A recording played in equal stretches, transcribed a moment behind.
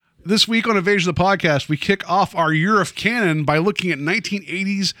This week on Invasion of the Podcast, we kick off our year of canon by looking at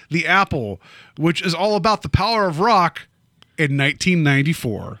 1980's The Apple, which is all about the power of rock in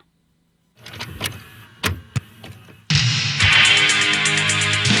 1994.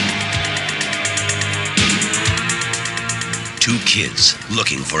 Two kids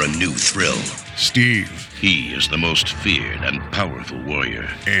looking for a new thrill. Steve. He is the most feared and powerful warrior.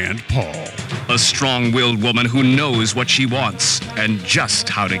 And Paul. A strong-willed woman who knows what she wants and just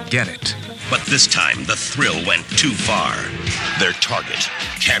how to get it. But this time, the thrill went too far. Their target,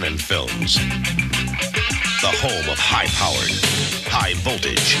 Cannon Films. The home of high-powered,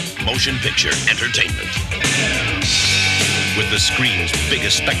 high-voltage, motion picture entertainment. With the screen's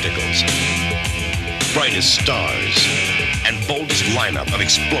biggest spectacles, brightest stars, and boldest lineup of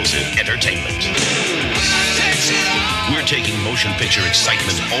explosive entertainment. We're taking motion picture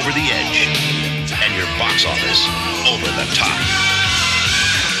excitement over the edge and your box office over the top.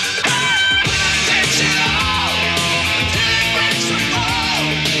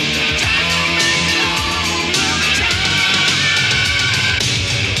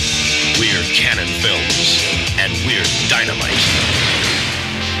 We're Cannon Films, and we're dynamite.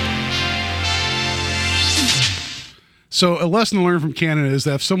 So a lesson to learn from canon is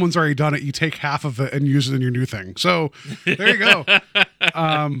that if someone's already done it, you take half of it and use it in your new thing. So there you go.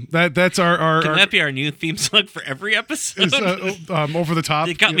 That's our Can that be our new theme song for every episode? Over the top.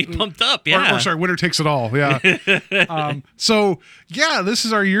 It got me pumped up. Yeah. Or sorry, winner takes it all. Yeah. So yeah, this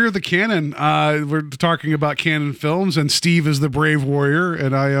is our year of the canon. We're talking about Cannon Films, and Steve is the brave warrior,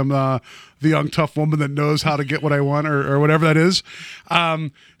 and I am the young tough woman that knows how to get what I want, or whatever that is.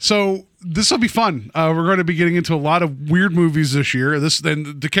 So this will be fun. We're going to be getting into a lot of weird movies this year.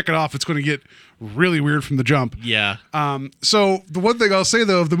 Then to kick it off, it's going to get really weird from the jump. Yeah. So the one thing I'll say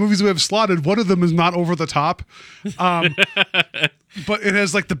though, of the movies we have slotted, one of them is not over the top. But it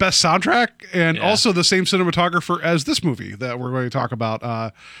has like the best soundtrack and also the same cinematographer as this movie that we're going to talk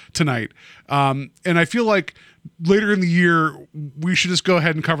about tonight. And I feel like later in the year, we should just go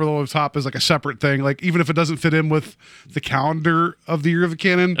ahead and cover the over the top as like a separate thing. Like even if it doesn't fit in with the calendar of the year of the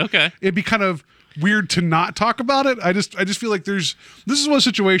canon, it'd be kind of weird to not talk about it. I just feel like this is one of the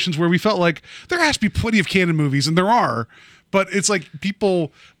situations where we felt like there has to be plenty of canon movies, and there are. But it's like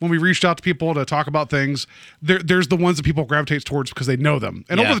people, when we reached out to people to talk about things, there's the ones that people gravitate towards because they know them.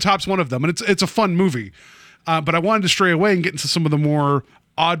 And Over the Top's one of them. And it's a fun movie. But I wanted to stray away and get into some of the more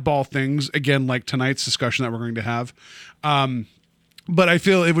oddball things, again, like tonight's discussion that we're going to have. But I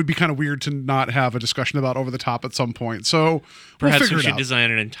feel it would be kind of weird to not have a discussion about Over the Top at some point. So perhaps we'll we should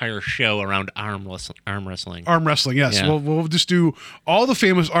design an entire show around arm wrestling. Arm wrestling, yes. Yeah. We'll just do all the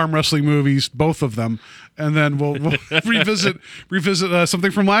famous arm wrestling movies, both of them, and then we'll revisit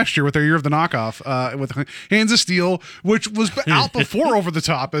something from last year with our year of the knockoff with Hands of Steel, which was out before Over the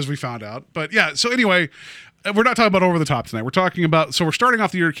Top, as we found out. But yeah, so anyway. We're not talking about Over the Top tonight. We're talking about, so we're starting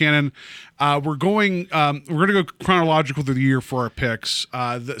off the year of canon. We're going to go chronological through the year for our picks.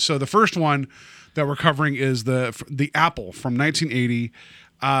 So the first one that we're covering is the Apple from 1980.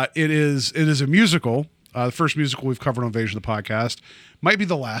 It is a musical. The first musical we've covered on Invasion of the Podcast. Might be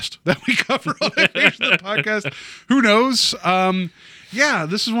the last that we cover on Invasion of the Podcast. Who knows? Yeah,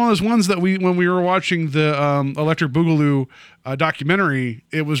 this is one of those ones that when we were watching the Electric Boogaloo documentary,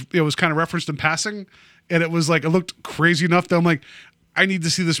 it was kind of referenced in passing. And it was like, it looked crazy enough that I'm like, I need to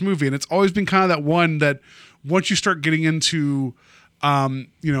see this movie. And it's always been kind of that one that once you start getting into,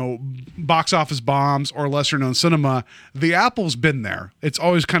 box office bombs or lesser known cinema, the Apple's been there. It's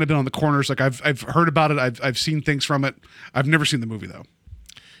always kind of been on the corners. Like I've heard about it. I've seen things from it. I've never seen the movie though.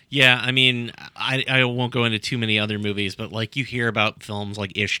 Yeah, I mean, I won't go into too many other movies, but like you hear about films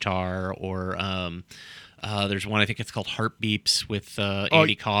like Ishtar or there's one, I think it's called Heartbeeps with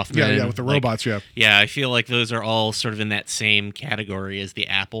Andy Kaufman. Yeah, with the robots, Yeah, I feel like those are all sort of in that same category as The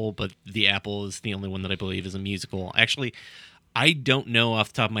Apple, but The Apple is the only one that I believe is a musical. Actually, I don't know off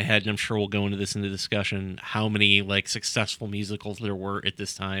the top of my head, and I'm sure we'll go into this in the discussion, how many like successful musicals there were at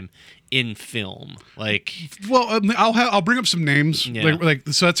this time in film. Like, well, I'll bring up some names. Yeah.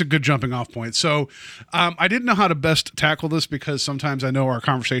 So that's a good jumping off point. So I didn't know how to best tackle this because sometimes I know our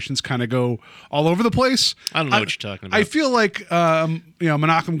conversations kind of go all over the place. I don't know what you're talking about. I feel like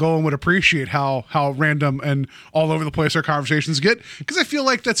Menachem Golan would appreciate how random and all over the place our conversations get, because I feel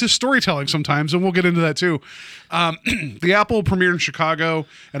like that's his storytelling sometimes, and we'll get into that too. The Apple premiered in Chicago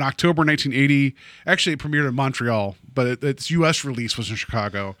in October 1980. Actually, it premiered in Montreal, but its U.S. release was in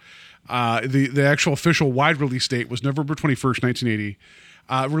Chicago. The actual official wide release date was November 21st, 1980.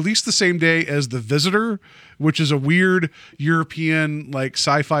 Released the same day as The Visitor, which is a weird European like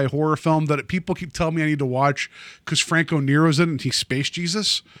sci-fi horror film that people keep telling me I need to watch because Franco Nero's in it and he's Space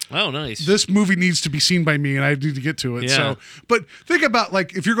Jesus. Oh, nice. This movie needs to be seen by me and I need to get to it. Yeah. So, but think about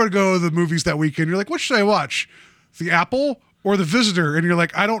like if you're going to go to the movies that weekend, you're like, what should I watch? The Apple or The Visitor? And you're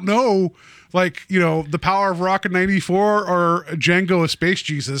like, I don't know. Like, you know, The Power of Rock in 94 or Django, a Space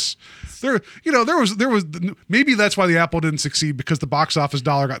Jesus. There was maybe that's why The Apple didn't succeed because the box office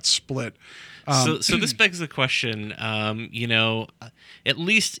dollar got split. So this begs the question, at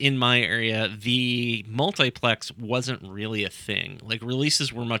least in my area, the multiplex wasn't really a thing. Like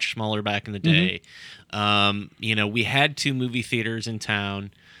releases were much smaller back in the day. We had 2 movie theaters in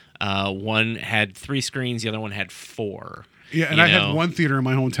town. One had 3 screens, the other one had 4. Yeah, and I had one theater in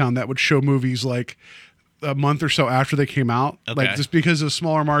my hometown that would show movies like a month or so after they came out, like just because of a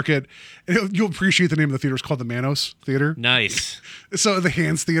smaller market. You'll appreciate the name of the theater. It's called the Manos Theater. Nice. So the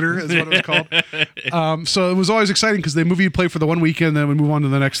Hands Theater is what it was called. So it was always exciting because the movie would play for the one weekend, then we move on to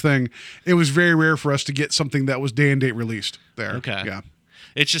the next thing. It was very rare for us to get something that was day and date released there. Okay. Yeah.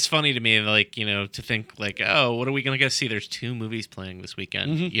 It's just funny to me, like, to think like, oh, what are we going to go see? There's 2 movies playing this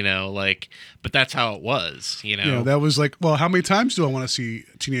weekend, but that's how it was, Yeah, that was like, well, how many times do I want to see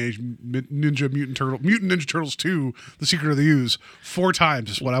Teenage Mutant Ninja Turtles 2, The Secret of the Ooze? 4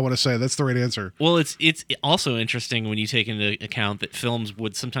 times is what I want to say. That's the right answer. Well, it's also interesting when you take into account that films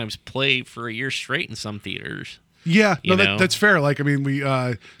would sometimes play for a year straight in some theaters. Yeah, no, that's fair. Like, I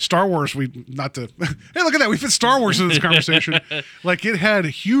mean, Star Wars, hey, look at that. We fit Star Wars in this conversation. Like, it had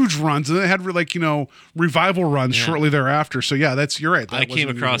huge runs, and it had, revival runs shortly thereafter. So, yeah, you're right. I came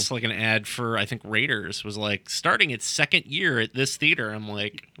across, like, an ad for, I think, Raiders was, like, starting its 2nd year at this theater. I'm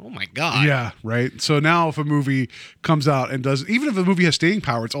like, oh, my God. Yeah, right. So now if a movie comes out and even if the movie has staying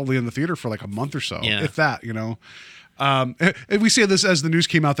power, it's only in the theater for, like, a month or so, if that, And we say this as the news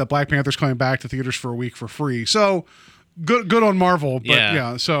came out that Black Panther's coming back to theaters for a week for free. So good on Marvel.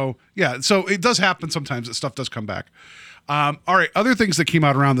 But so it does happen sometimes that stuff does come back. All right. Other things that came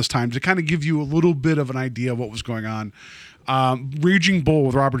out around this time to kind of give you a little bit of an idea of what was going on. Raging Bull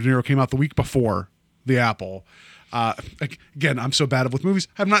with Robert De Niro came out the week before The Apple. Again, I'm so bad with movies.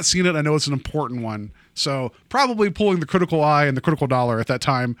 I've not seen it. I know it's an important one. So probably pulling the critical eye and the critical dollar at that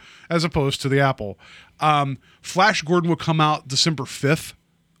time as opposed to The Apple. Flash Gordon will come out December 5th.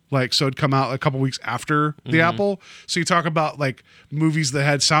 So it'd come out a couple weeks after The Apple. So you talk about like movies that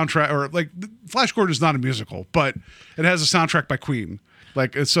had soundtrack or like Flash Gordon is not a musical, but it has a soundtrack by Queen.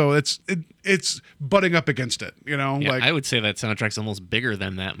 So it's butting up against it, Yeah, I would say that soundtrack's almost bigger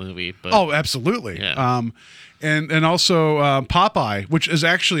than that movie. But oh, absolutely. Yeah. And also Popeye, which is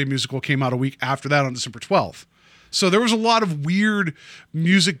actually a musical, came out a week after that on December 12th. So there was a lot of weird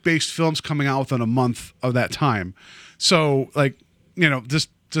music-based films coming out within a month of that time. So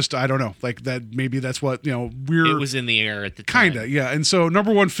just I don't know, like that. Maybe that's what it was in the air at the time. Kinda, yeah. And so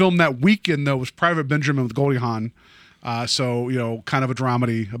number one film that weekend though was Private Benjamin with Goldie Hawn. So kind of a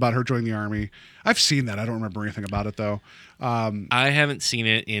dramedy about her joining the army. I've seen that. I don't remember anything about it though. I haven't seen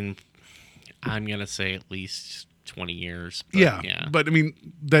it in, I'm gonna say at least 20 years. But but I mean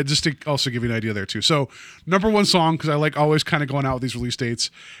that just to also give you an idea there too. So number one song, because I like always kind of going out with these release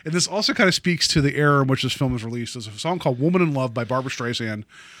dates, and this also kind of speaks to the era in which this film was released. There's a song called "Woman in Love" by Barbra Streisand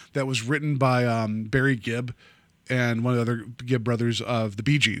that was written by Barry Gibb and one of the other Gibb brothers of the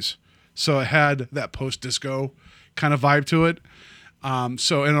Bee Gees. So it had that post-disco kind of vibe to it. And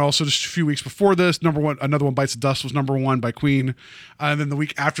also just a few weeks before this, Another One Bites the Dust was number one by Queen. And then the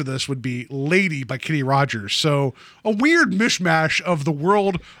week after this would be Lady by Kenny Rogers. So a weird mishmash of the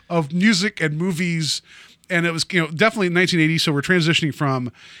world of music and movies. And it was, definitely 1980. So we're transitioning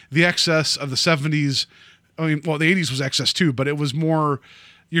from the excess of the 70s. I mean, well, the 80s was excess too, but it was more,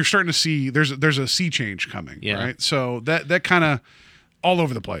 you're starting to see there's a sea change coming, right? So that kind of all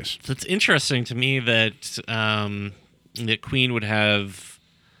over the place. So it's interesting to me that Queen would have,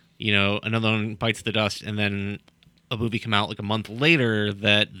 Another One Bites the Dust, and then a movie come out like a month later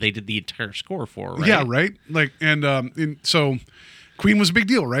that they did the entire score for, right? Yeah, right. So Queen was a big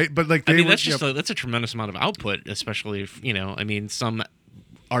deal, right? But that's a tremendous amount of output, especially if, some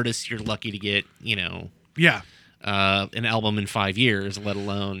artists you're lucky to get, an album in 5 years, let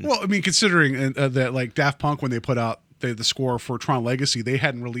alone. Well, I mean, considering that like Daft Punk, when they put out the score for Tron Legacy, they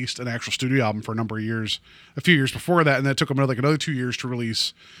hadn't released an actual studio album for a few years before that, and that took them another 2 years to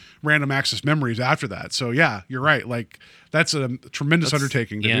release Random Access Memories after that. So yeah, you're right. Like that's a tremendous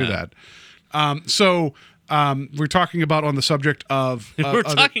undertaking to do that. We're talking about on the subject of we're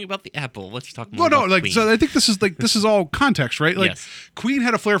talking about the Apple. Let's talk more. Well, about Queen. So I think this is all context, right? Like yes. Queen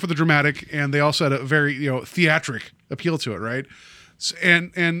had a flair for the dramatic, and they also had a very theatric appeal to it, right?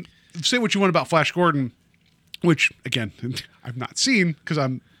 And say what you want about Flash Gordon, which again I've not seen because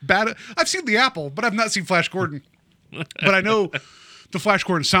I'm bad at, I've seen The Apple, but I've not seen Flash Gordon. But I know the Flash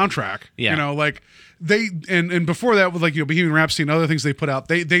Gordon soundtrack. Yeah. You know, like they and before that with like, you know, Bohemian Rhapsody and other things they put out,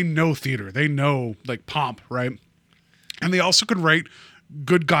 they know theater. They know like pomp, right? And they also could write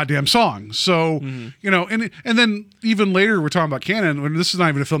good goddamn songs. So, you know, and then even later we're talking about canon, when this is not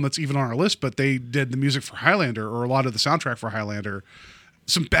even a film that's even on our list, but they did the music for Highlander, or a lot of the soundtrack for Highlander.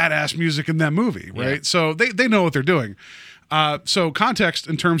 Some badass music in that movie, right? Yeah. So they know what they're doing. So context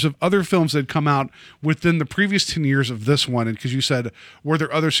in terms of other films that had come out within the previous 10 years of this one, and because you said, were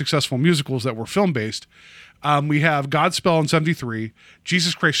there other successful musicals that were film-based? We have Godspell in 73,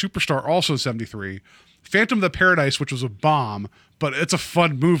 Jesus Christ Superstar also in 73, Phantom of the Paradise, which was a bomb, but it's a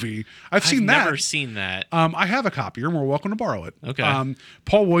fun movie. I've seen that. Never seen that. I have a copy, and we're welcome to borrow it. Okay.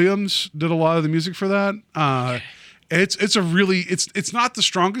 Paul Williams did a lot of the music for that. It's a really it's not the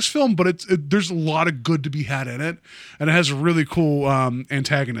strongest film, but there's a lot of good to be had in it, and it has a really cool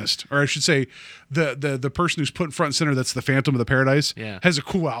antagonist, or I should say, the person who's put in front and center. That's the Phantom of the Paradise. Yeah. Has a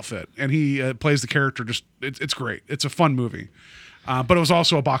cool outfit, and he plays the character. Just it's great. It's a fun movie. But it was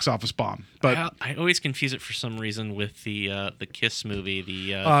also a box office bomb. But I always confuse it for some reason with the Kiss movie,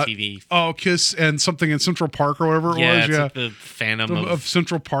 the TV. Oh, Kiss and something in Central Park or whatever it was. It's Yeah, like the Phantom of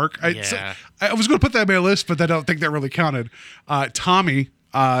Central Park. I was going to put that on my list, but I don't think that really counted. Tommy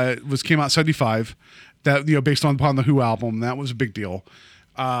came out 75. That, you know, based upon the Who album, that was a big deal.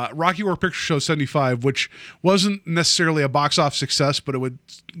 Rocky Horror Picture Show 75, which wasn't necessarily a box office success, but it would,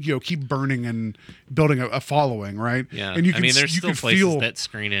 you know, keep burning and building a following, right? Yeah, and you I can, mean, there's you still can places feel, that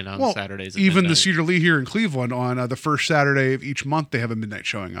screen it on Saturdays. At even the midnight. Cedar Lee here in Cleveland on the first Saturday of each month, they have a midnight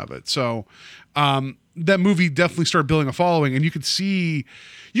showing of it. So that movie definitely started building a following, and you could see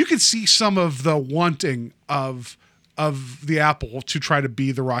some of the wanting of the Apple to try to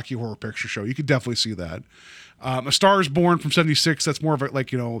be the Rocky Horror Picture Show. You could definitely see that. A Star is Born from 76. That's more of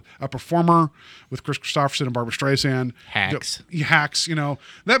a performer with Chris Christopherson and Barbara Streisand. Hacks. Hacks. You know,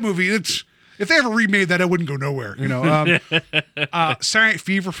 that movie, if they ever remade that, it wouldn't go nowhere. You know, Saturday Night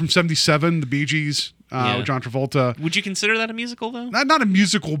Fever from 77, the Bee Gees, with John Travolta. Would you consider that a musical though? Not a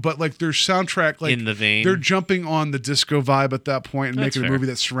musical, but like their soundtrack, like In the vein. they're jumping on the disco vibe at that point and That's making a fair. movie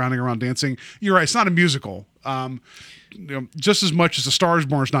that's surrounding around dancing. You're right, it's not a musical. You know, just as much as A Star is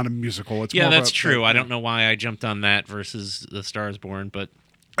Born is not a musical. It's Yeah, more of that's a- true. I don't know why I jumped on that versus The Star is Born, but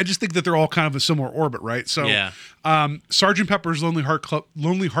I just think that they're all kind of a similar orbit, right? So, Yeah. Sgt. Pepper's Lonely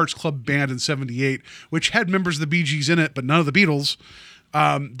Hearts Club Band in '78, which had members of the Bee Gees in it, but none of the Beatles.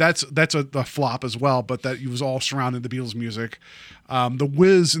 That's a flop as well, but that was all surrounding the Beatles music. The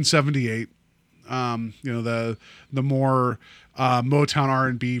Wiz in '78, you know, the more Motown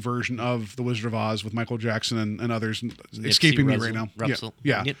R&B version of The Wizard of Oz with Michael Jackson and others escaping me right now.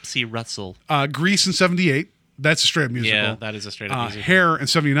 Yeah. Nipsey Russell. Grease in '78. That's a straight up musical. Yeah, that is a straight up musical. Hair in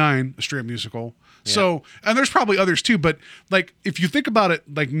 '79, a straight up musical. So, and there's probably others too, but like if you think about it,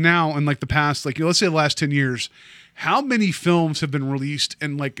 like now and like the past, like let's say the last 10 years, how many films have been released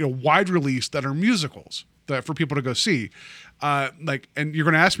and like a wide release that are musicals that for people to go see? Like, and you're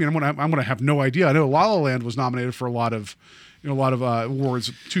going to ask me, and I'm going to have no idea. I know La La Land was nominated for a lot of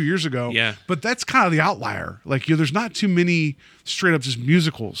awards 2 years ago. Yeah. But that's kind of the outlier. Like, there's not too many straight up just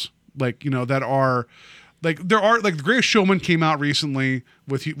musicals, like, you know, that are like, there are like The Greatest Showman came out recently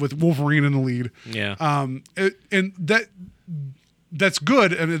with Wolverine in the lead. Yeah. And that's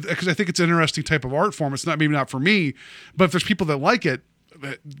good. And because I think it's an interesting type of art form. It's maybe not for me, but if there's people that like it,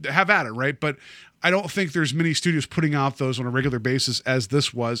 have at it. Right. But I don't think there's many studios putting out those on a regular basis as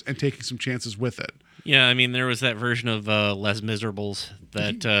this was and taking some chances with it. Yeah, I mean, there was that version of Les Miserables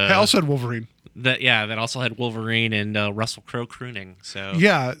that I also had Wolverine. that also had Wolverine and Russell Crowe crooning. So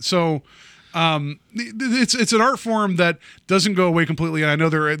Yeah, so it's an art form that doesn't go away completely. And I know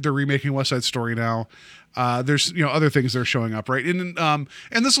they're remaking West Side Story now. There's other things that are showing up, right?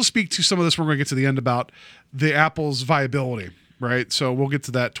 And this will speak to some of this. We're going to get to the end about the Apple's viability, right? So we'll get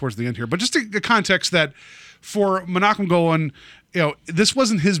to that towards the end here. But just the context that for Menachem Golan, this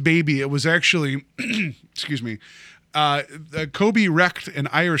wasn't his baby. It was actually, excuse me, Kobe Recht and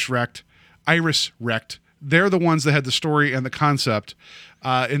Iris Recht. They're the ones that had the story and the concept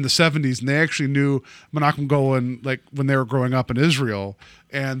in the 70s, and they actually knew Menachem Golan like when they were growing up in Israel,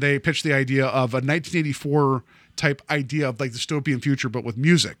 and they pitched the idea of a 1984 type idea of like dystopian future, but with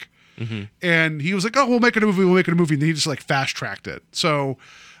music. Mm-hmm. And he was like, "Oh, we'll make it a movie," and he just like fast tracked it. So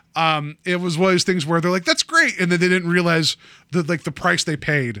it was one of those things where they're like, "That's great," and then they didn't realize the price they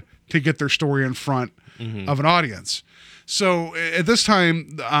paid to get their story in front of an audience. So at this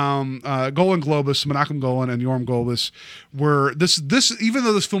time, Golan Globus, Menachem Golan, and Yoram Globus were this. Even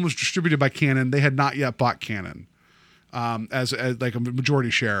though this film was distributed by Canon, they had not yet bought Canon as like a majority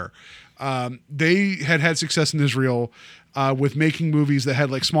share. They had success in Israel with making movies that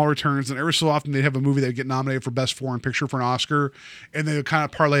had like small returns, and every so often they'd have a movie that would get nominated for Best Foreign Picture for an Oscar, and they would kind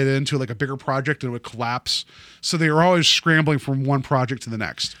of parlay it into like a bigger project and it would collapse. So they were always scrambling from one project to the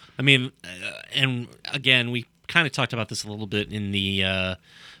next. I mean, and again, we kind of talked about this a little bit in the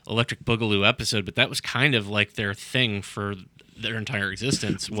Electric Boogaloo episode, but that was kind of like their thing for their entire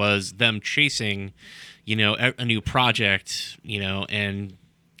existence, was them chasing, a new project, and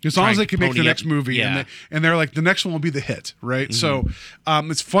as long as they trying to can make the pony next up- movie, yeah. and they're like, the next one will be the hit, right? So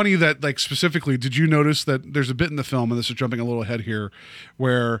it's funny that, like, specifically, did you notice that there's a bit in the film, and this is jumping a little ahead here,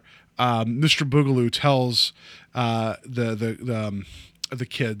 where Mr. Boogaloo tells the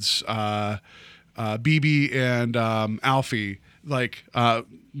kids, BB and Alfie, like, what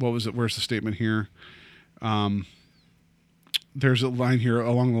was it? Where's the statement here? There's a line here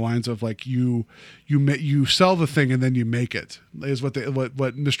along the lines of like you sell the thing and then you make it, is what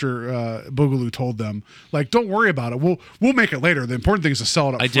Mr. Boogaloo told them. Like, don't worry about it. We'll make it later. The important thing is to sell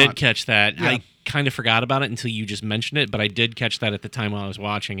it up I front. did catch that. Yeah. I kind of forgot about it until you just mentioned it, but I did catch that at the time while I was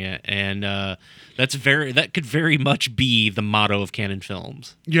watching it, and that could very much be the motto of Canon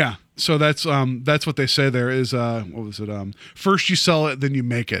Films. Yeah. So that's what they say there is what was it? First you sell it, then you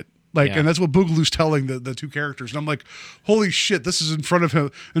make it. Like, Yeah. and that's what Boogaloo's telling the two characters. And I'm like, holy shit, this is in front of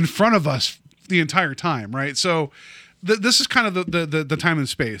us the entire time, right? So this is kind of the time and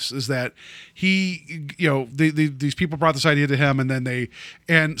space, is that he, these people brought this idea to him,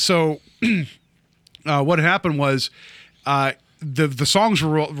 and so what happened was the songs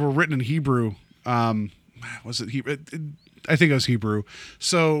were written in Hebrew. Was it Hebrew? I think it was Hebrew.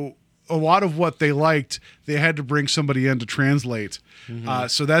 So a lot of what they liked, they had to bring somebody in to translate.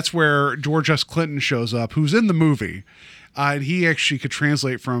 So that's where George S. Clinton shows up, who's in the movie. And he actually could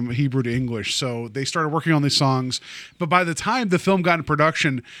translate from Hebrew to English. So they started working on these songs. But by the time the film got in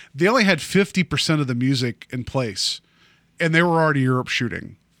production, they only had 50% of the music in place. And they were already Europe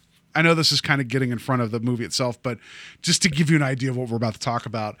shooting. I know this is kind of getting in front of the movie itself, but just to give you an idea of what we're about to talk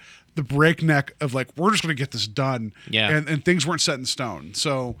about, the breakneck of like, we're just going to get this done. Yeah. And things weren't set in stone.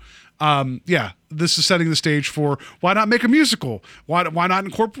 So, this is setting the stage for, why not make a musical? Why not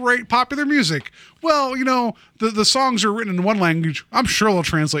incorporate popular music? Well, the songs are written in one language. I'm sure they'll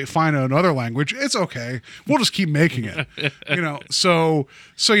translate fine in another language. It's okay. We'll just keep making it. So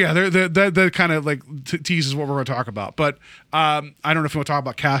yeah, that kind of like teases what we're going to talk about. But I don't know if you want to talk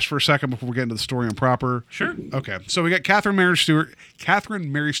about cast for a second before we get into the story on proper. Sure. Okay. So we got Catherine Mary Stewart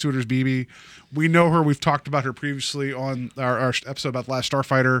as BB. We know her. We've talked about her previously on our episode about The Last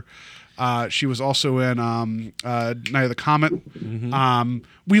Starfighter. She was also in Night of the Comet.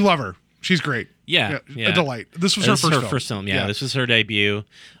 We love her. She's great. Yeah. A delight. This was her first film. Yeah, this was her debut.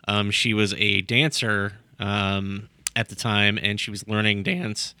 She was a dancer at the time, and she was learning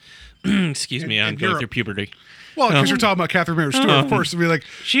dance. Excuse me, I'm going through puberty. Well, because you're talking about Catherine Mary Stewart, of course. We'd be like,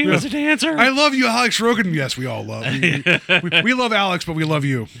 She was a dancer. I love you, Alex Rogan. Yes, we all love you. We love Alex, but we love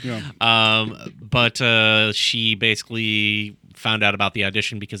you. Yeah. But she basically found out about the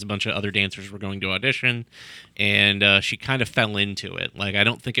audition because a bunch of other dancers were going to audition, and she kind of fell into it. Like, I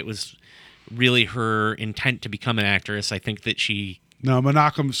don't think it was really her intent to become an actress. I think that she... No,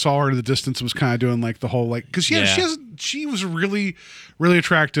 Menachem saw her in the distance and was kind of doing like the whole like, because she was really, really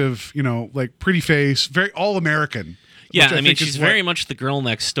attractive, like pretty face, very all American. Yeah, I mean, she's very much the girl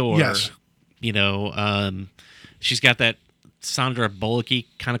next door. Yes. She's got that Sandra Bullock-y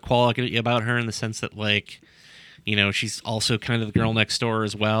kind of quality about her in the sense that, like, she's also kind of the girl next door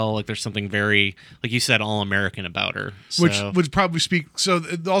as well. Like, there's something very, like you said, all American about her. So. Which would probably speak. So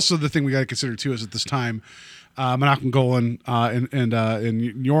also the thing we got to consider too is at this time, Menachem Golan and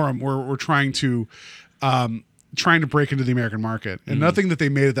Yoram were trying to break into the American market, and nothing that they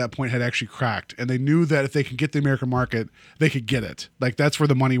made at that point had actually cracked. And they knew that if they could get the American market, they could get it. Like, that's where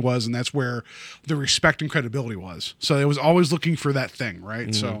the money was, and that's where the respect and credibility was. So it was always looking for that thing,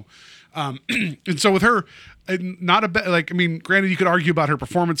 right? So, and so with her, not a bad. Like, I mean, granted, you could argue about her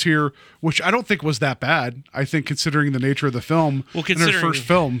performance here, which I don't think was that bad. I think considering the nature of the film, well, and her first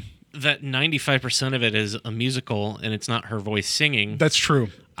film. That 95% of it is a musical and it's not her voice singing. That's true.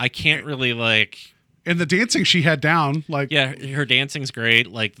 I can't really and the dancing she had down, like, yeah, her dancing's great.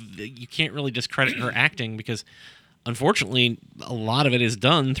 Like, you can't really discredit her acting because, unfortunately, a lot of it is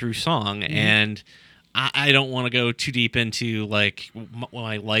done through song, and I don't want to go too deep into like what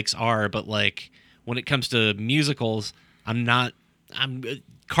my likes are, but like when it comes to musicals, I'm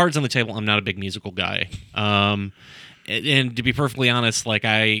cards on the table, I'm not a big musical guy. And to be perfectly honest, like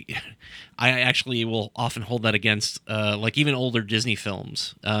I actually will often hold that against like even older Disney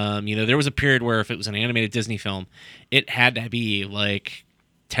films. There was a period where if it was an animated Disney film, it had to be like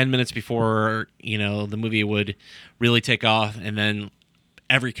 10 minutes before, the movie would really take off, and then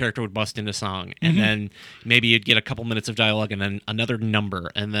every character would bust into song, and then maybe you'd get a couple minutes of dialogue and then another number.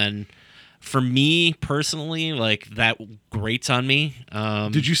 And then for me personally, like that grates on me.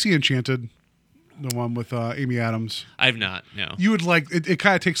 Did you see Enchanted? The one with Amy Adams. I've not, no. You would like it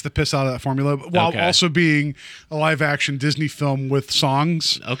kind of takes the piss out of that formula while also being a live action Disney film with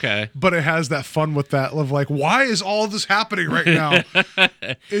songs. Okay. But it has that fun with that of like, why is all of this happening right now?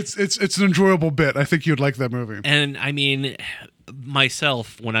 It's an enjoyable bit. I think you'd like that movie. And I mean,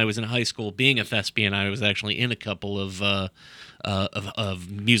 myself, when I was in high school, being a thespian, I was actually in a couple of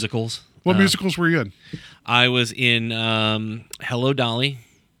musicals. What musicals were you in? I was in Hello, Dolly.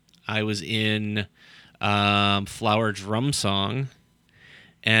 I was in Flower Drum Song,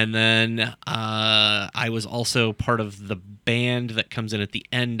 and then I was also part of the band that comes in at the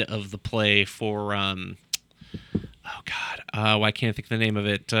end of the play for why can't I think of the name of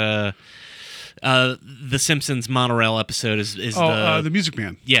it? The Simpsons monorail episode is the Music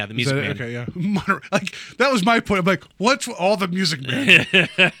Man. Yeah, the Music Man. Okay, yeah. Like that was my point. I'm like, what's all the Music Man?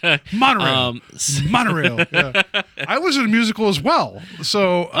 Monorail. Monorail. Yeah. I was in a musical as well.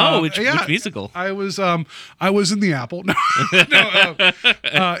 So which musical? I was in the Apple. No,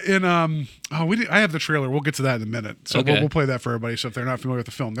 I have the trailer. We'll get to that in a minute. So Okay. we'll play that for everybody. So if they're not familiar with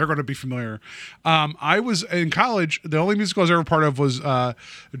the film, they're going to be familiar. I was in college. The only musical I was ever part of was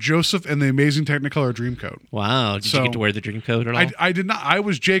Joseph and the Amazing Technicolor Dreamcoat. Wow. Did you So, get to wear the Dreamcoat at all? I did not. I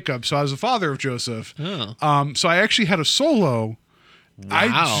was Jacob, so I was the father of Joseph. Oh. So I actually had a solo.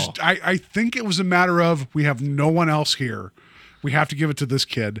 Wow. I think it was a matter of we have no one else here. We have to give it to this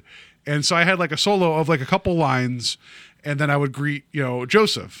kid. And so I had like a solo of like a couple lines, and then I would greet,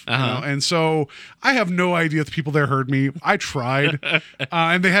 Joseph. And so I have no idea if the people there heard me. I tried,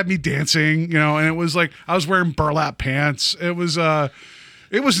 and they had me dancing, and it was like I was wearing burlap pants. It was an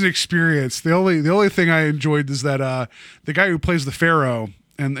experience. The only thing I enjoyed is that the guy who plays the Pharaoh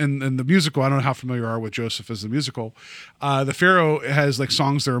and the musical, I don't know how familiar you are with Joseph as the musical. The Pharaoh has like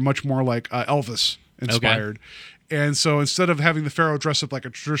songs that are much more like Elvis inspired. Okay. And so instead of having the Pharaoh dress up like a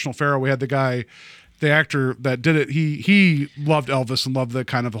traditional Pharaoh, we had the actor that did it. He loved Elvis and loved the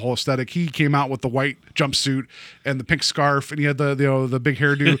kind of the whole aesthetic. He came out with the white jumpsuit and the pink scarf, and he had the big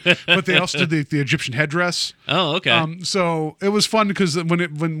hairdo. But they also did the Egyptian headdress. Oh, okay. So it was fun because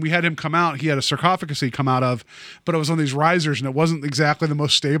when we had him come out, he had a sarcophagus he'd come out of, but it was on these risers and it wasn't exactly the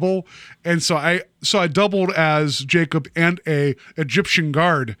most stable. And so I doubled as Jacob and a Egyptian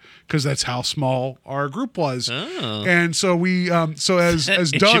guard because that's how small our group was. Oh. And so we as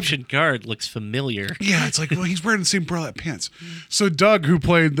Doug, Egyptian guard looks familiar. yeah, it's like, well, he's wearing the same burlap pants. So Doug, who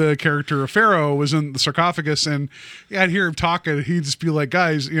played the character of Pharaoh, was in the sarcophagus, and I'd hear him talking. He'd just be like,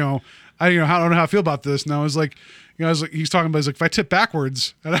 guys, I don't know how I feel about this. And I was like, he's talking about, he's like, if I tip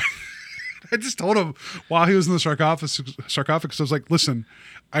backwards, and I just told him while he was in the sarcophagus, I was like, listen,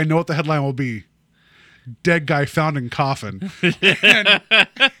 I know what the headline will be. Dead guy found in coffin. And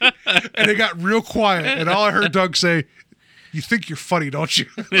it got real quiet, and all I heard Doug say, you think you're funny, don't you?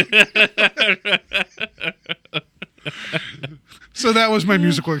 So that was my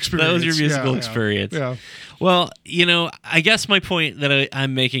musical experience. That was your musical experience. Yeah. Well, I guess my point that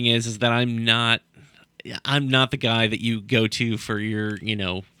I'm making is that I'm not the guy that you go to for your,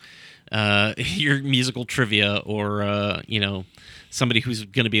 your musical trivia or, somebody who's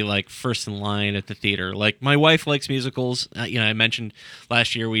going to be like first in line at the theater. Like my wife likes musicals. I mentioned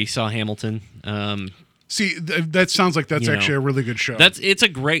last year we saw Hamilton. See, that sounds like that's actually a really good show. It's a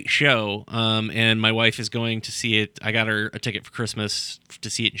great show, and my wife is going to see it. I got her a ticket for Christmas to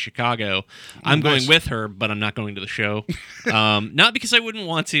see it in Chicago. I'm going with her, but I'm not going to the show. Not because I wouldn't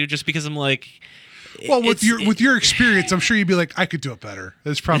want to, just because I'm like. Well, with your experience, I'm sure you'd be like, I could do it better.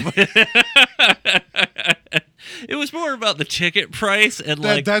 That's probably. It was more about the ticket price and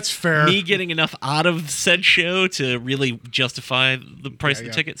that's fair. Me getting enough out of said show to really justify the price of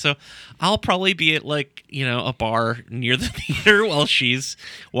the ticket. So I'll probably be at a bar near the theater while she's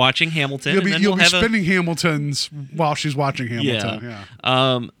watching Hamilton. You'll be spinning Hamiltons while she's watching Hamilton.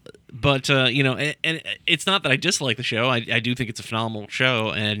 Yeah. But and it's not that I dislike the show. I do think it's a phenomenal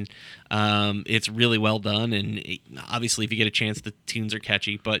show, and it's really well done. And obviously, if you get a chance, the tunes are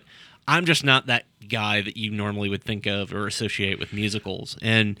catchy. But I'm just not that guy that you normally would think of or associate with musicals.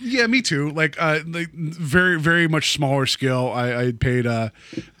 And yeah, me too. Like very, very much smaller scale. I paid.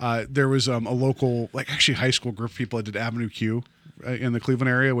 There was a local, actually high school group of people that did Avenue Q. in the Cleveland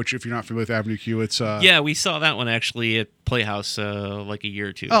area. Which, if you're not familiar with Avenue Q, it's Yeah, we saw that one actually at Playhouse like a year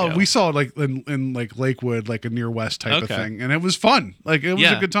or two ago. Oh, we saw it like in like Lakewood, like a near west type of Okay. thing, and it was fun. Like it was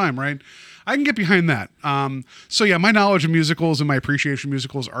Yeah. a good time, right? I can get behind that. So yeah, my knowledge of musicals and my appreciation of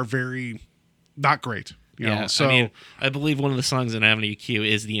musicals are very not great. You know, so I mean, I believe one of the songs in Avenue Q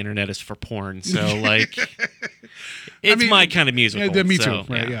is "The Internet is for Porn," so like, it's my kind of musical. Yeah, me so,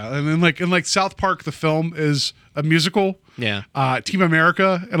 too. Right? Yeah, and then like South Park, the film is a musical. Yeah. Team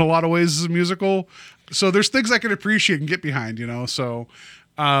America, in a lot of ways, is a musical. So there's things I can appreciate and get behind. You know, so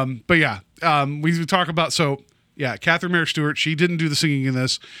but yeah, we talk about so. Yeah, Catherine Mary Stewart, she didn't do the singing in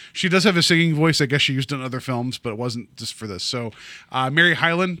this. She does have a singing voice. I guess she used it in other films, but it wasn't just for this. So Mary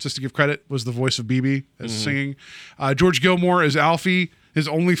Hyland, just to give credit, was the voice of BB as singing. George Gilmore is Alfie, his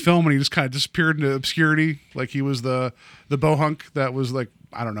only film, and he just kind of disappeared into obscurity. Like he was the bohunk that was like,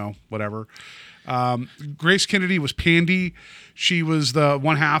 I don't know, whatever. Grace Kennedy was Pandy. She was the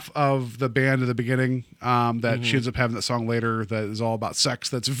one half of the band at the beginning that she ends up having that song later that is all about sex.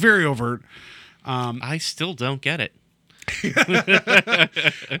 That's very overt. I still don't get it. With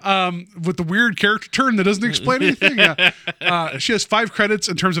the weird character turn that doesn't explain anything. Yeah. She has 5 credits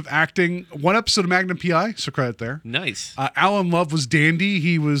in terms of acting. 1 episode of Magnum PI, so credit there. Nice. Alan Love was Dandy.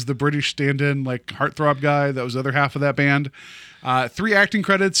 He was the British stand-in, like heartthrob guy. That was the other half of that band. 3 acting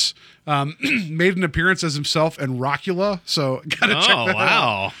credits. Made an appearance as himself in Rockula. So gotta check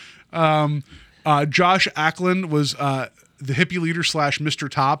that out. Josh Ackland was the hippie leader / Mr.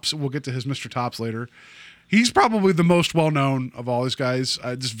 Tops. We'll get to his Mr. Tops later. He's probably the most well-known of all these guys.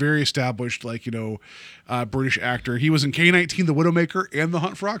 Just very established, like, you know, British actor. He was in K-19, The Widowmaker, and The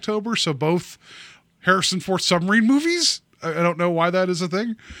Hunt for October. So both Harrison Ford submarine movies. I don't know why that is a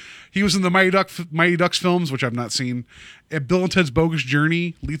thing. He was in the Mighty Ducks films, which I've not seen. And Bill and Ted's Bogus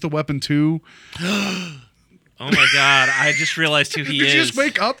Journey, Lethal Weapon 2. Oh my God! I just realized who he Did is. you just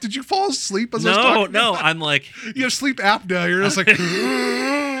wake up? Did you fall asleep as I was talking? No. I'm like, You have sleep apnea. You're just like...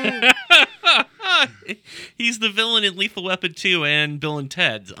 he's the villain in Lethal Weapon 2 and Bill and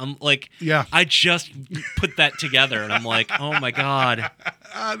Ted's. I'm like, Yeah. I just put that together, and I'm like, oh my God.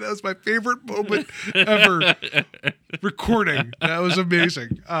 That was my favorite moment ever recording. That was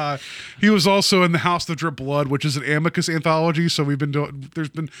amazing. He was also in The House That Dripped Blood, which is an Amicus anthology. So we've been doing,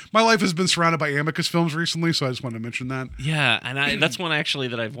 my life has been surrounded by Amicus films recently. So I just wanted to mention that. Yeah, and that's one actually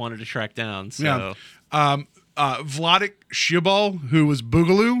that I've wanted to track down. So. Yeah. Vladek Shibal, who was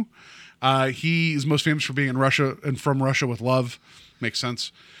Boogaloo. He is most famous for being in Russia and From Russia with Love. Makes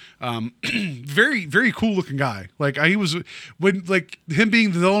sense. Very, very cool looking guy. Like he was when like him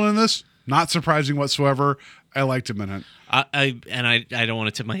being the villain in this, not surprising whatsoever. I liked him in it. I don't want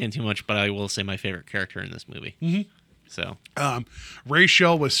to tip my hand too much, but I will say my favorite character in this movie. Mm-hmm. So Ray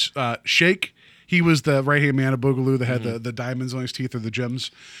Shell was Shake. He was the right hand man of Boogaloo that had the diamonds on his teeth or the gems.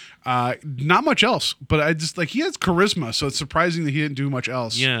 Not much else, but I just like he has charisma, so it's surprising that he didn't do much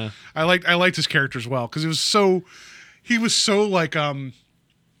else. Yeah, I liked his character as well because he was so like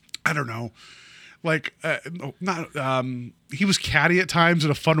I don't know, like not he was catty at times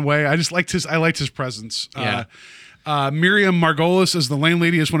in a fun way. I liked his presence. Yeah. Miriam Margolis is the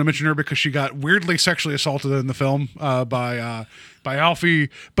landlady. I just want to mention her because she got weirdly sexually assaulted in the film by Alfie,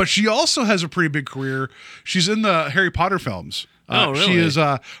 but she also has a pretty big career. She's in the Harry Potter films. Oh, really? She is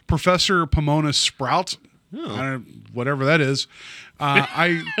Professor Pomona Sprout. Whatever that is.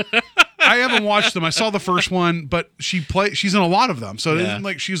 I haven't watched them. I saw the first one, but she's in a lot of them. So it isn't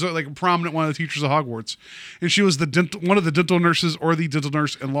like she's like a prominent one of the teachers of Hogwarts. And she was one of the dental nurses or the dental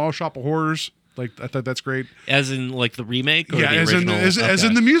nurse in Little Shop of Horrors. Like I thought that's great. as in like the remake, or Yeah, the as original? as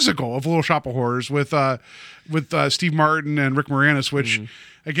in the musical of Little Shop of Horrors with Steve Martin and Rick Moranis. Which,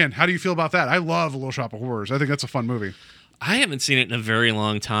 again, how do you feel about that? I love Little Shop of Horrors. I think that's a fun movie. I haven't seen it in a very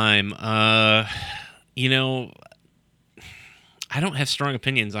long time. You know, I don't have strong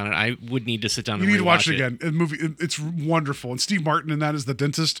opinions on it. I would need to sit down You and need to watch rewatch it again. It's wonderful, and Steve Martin in that is the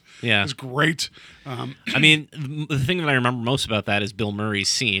dentist. Yeah. is great. I mean, the thing that I remember most about that is Bill Murray's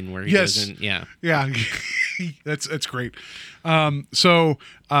scene where he goes in. Yeah. Yeah, that's great. So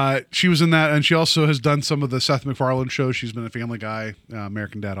she was in that, and she also has done some of the Seth MacFarlane shows. She's been a Family Guy,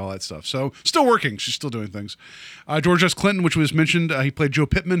 American Dad, all that stuff. So still working. She's still doing things. George S. Clinton, which was mentioned, he played Joe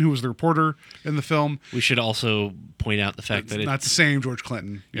Pittman, who was the reporter in the film. We should also point out the fact that It's not the same George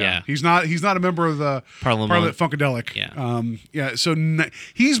Clinton. Yeah. He's not a member of the Parliament. Funkadelic. Yeah. So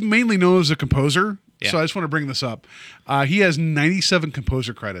he's mainly known as a composer. Yeah. So I just want to bring this up. He has 97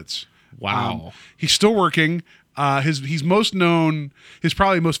 composer credits. Wow. He's still working. He's most known. His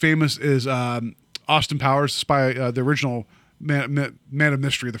probably most famous is Austin Powers, the original Man of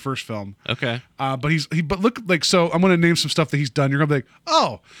Mystery, the first film. Okay. But look, like, so I'm going to name some stuff that he's done. You're going to be like,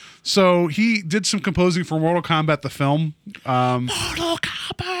 oh, so he did some composing for Mortal Kombat, the film. Mortal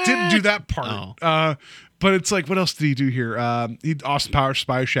Kombat. Didn't do that part. Oh. But it's like, what else did he do here? He Austin Powers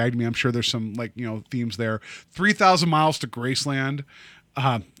Spy Shagged Me. I'm sure there's some themes there. 3,000 Miles to Graceland.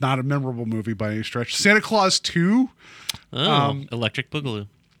 Not a memorable movie by any stretch. Santa Claus 2. Electric Boogaloo.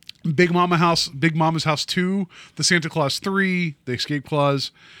 Big Mama's House 2, The Santa Claus 3, The Escape Clause.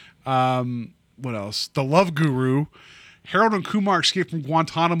 What else? The Love Guru, Harold and Kumar Escape from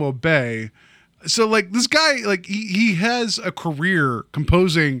Guantanamo Bay. So like this guy, like he has a career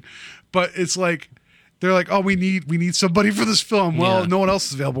composing, but it's like they're like, oh, we need somebody for this film. Well, no one else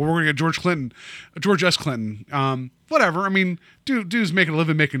is available. We're gonna get George S. Clinton. Whatever. I mean, dude's making a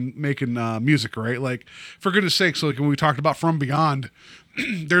living making music, right? Like, for goodness sakes, like when we talked about From Beyond,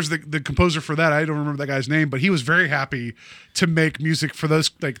 there's the composer for that. I don't remember that guy's name, but he was very happy to make music for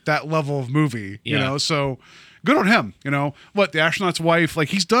those, like, that level of movie, you know? So good on him. The Astronaut's Wife, like,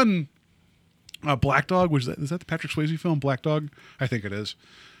 he's done Black Dog. Is that the Patrick Swayze film, Black Dog? I think it is.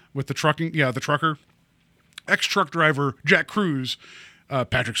 With the trucker. Ex-truck driver Jack Cruz,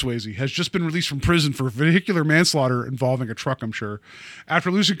 Patrick Swayze, has just been released from prison for vehicular manslaughter involving a truck, I'm sure,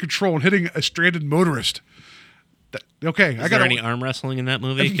 after losing control and hitting a stranded motorist. Is there any arm wrestling in that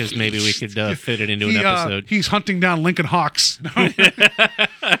movie? Because maybe we could fit it into an episode. He's hunting down Lincoln Hawks.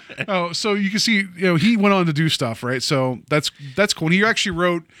 So you can see, he went on to do stuff, right? So that's cool. And he actually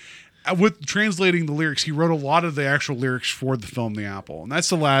wrote, with translating the lyrics, he wrote a lot of the actual lyrics for the film The Apple. And that's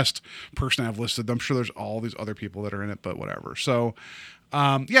the last person I've listed. I'm sure there's all these other people that are in it, but whatever. So,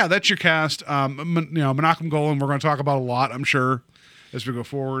 that's your cast. Menachem Golan, we're going to talk about a lot, I'm sure, as we go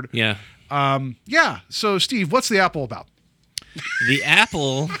forward. Yeah. So, Steve, what's The Apple about? The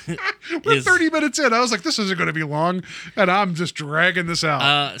Apple We're 30 minutes in. I was like, this isn't going to be long, and I'm just dragging this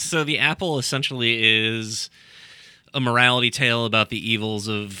out. So The Apple essentially is a morality tale about the evils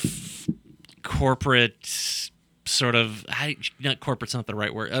of corporate sort of, not corporate's not the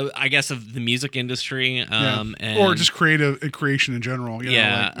right word, I guess, of the music industry. And, or just creation in general.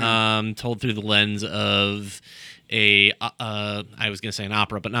 Told through the lens of I was going to say an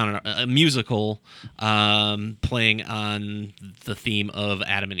opera, but not a musical, playing on the theme of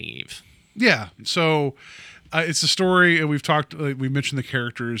Adam and Eve. Yeah. So it's a story, and we mentioned the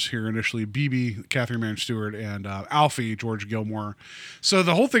characters here initially: BB, Catherine Marion Stewart, and Alfie, George Gilmore. So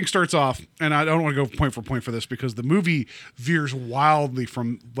the whole thing starts off, and I don't want to go point for point for this because the movie veers wildly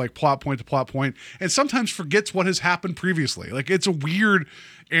from like plot point to plot point, and sometimes forgets what has happened previously. Like, it's a weird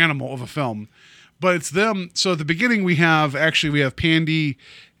animal of a film. But it's them. So at the beginning, we have Pandy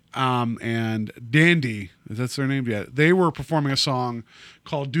and Dandy. Is that their name? Yeah. They were performing a song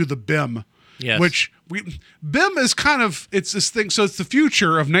called Do the Bim. Yes. Which BIM is kind of, it's this thing. So it's the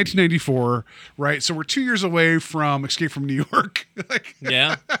future of 1994, right? So we're 2 years away from Escape from New York.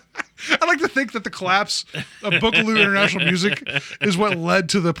 Yeah. I like to think that the collapse of Boogaloo International Music is what led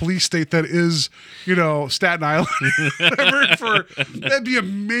to the police state that is, Staten Island. That'd be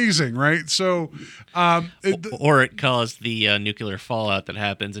amazing, right? So, or it caused the nuclear fallout that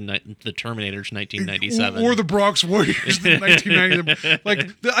happens in the Terminator's 1997, or the Bronx Warriors in 1990.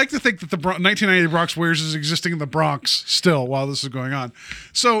 I like to think that the 1990 Bronx Warriors is existing in the Bronx still while this is going on.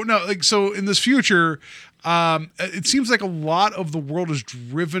 So so in this future. It seems like a lot of the world is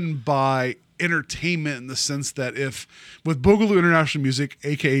driven by entertainment in the sense that with Boogaloo International Music,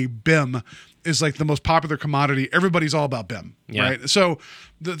 aka BIM, is like the most popular commodity, everybody's all about BIM, right? So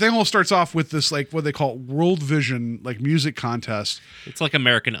the thing all starts off with this, like, what they call World Vision, like, music contest. It's like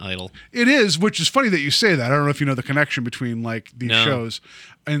American Idol. It is, which is funny that you say that. I don't know if you know the connection between like these shows,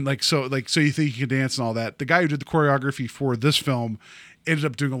 and so you think you can dance and all that. The guy who did the choreography for this film ended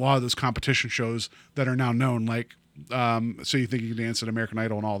up doing a lot of those competition shows that are now known, like So You Think You Can Dance at American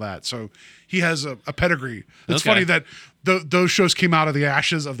Idol and all that. So he has a pedigree. It's funny that those shows came out of the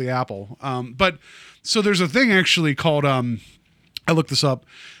ashes of the Apple. But so there's a thing actually called, I looked this up.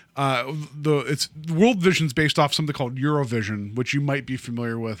 It's World Vision's based off something called Eurovision, which you might be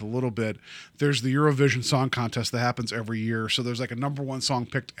familiar with a little bit. There's the Eurovision Song Contest that happens every year. So there's like a number one song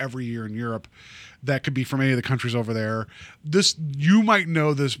picked every year in Europe that could be from any of the countries over there. You might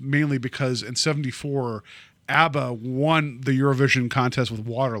know this mainly because in '74, ABBA won the Eurovision contest with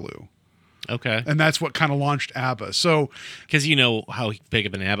Waterloo. Okay. And that's what kind of launched ABBA. So, Because you know how big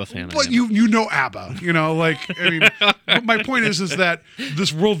of an ABBA fan I but am. you know ABBA, like, I mean, but my point is that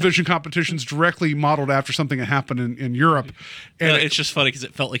this World Vision competition is directly modeled after something that happened in Europe. And No, it's just funny because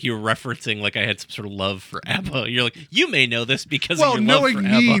it felt like you were referencing like I had some sort of love for ABBA. You're like, you may know this because well, of your love knowing for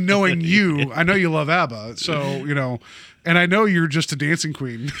me, ABBA. knowing you, I know you love ABBA. So, and I know you're just a dancing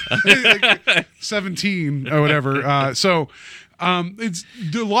queen, like 17 or whatever. It's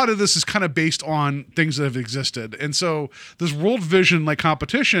a lot of this is kind of based on things that have existed, and so this World Vision like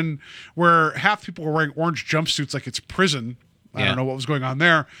competition where half people are wearing orange jumpsuits like it's prison. I Yeah. don't know what was going on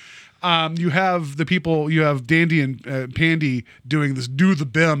there. You have Dandy and Pandy doing this "Do the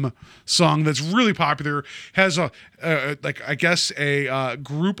Bim" song that's really popular. Has a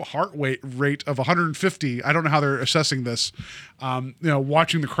group heart rate of 150. I don't know how they're assessing this.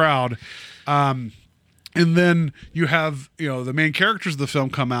 Watching the crowd. And then you have the main characters of the film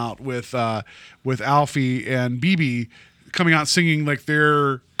come out with Alfie and BB coming out singing like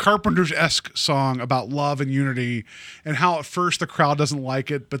their Carpenters-esque song about love and unity, and how at first the crowd doesn't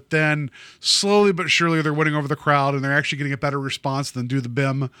like it, but then slowly but surely they're winning over the crowd and they're actually getting a better response than Do the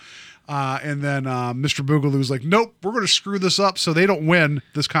Bim. And then Mr. Boogaloo's like, nope, we're going to screw this up so they don't win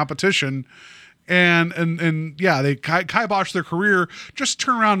this competition. And yeah, they kibosh their career, just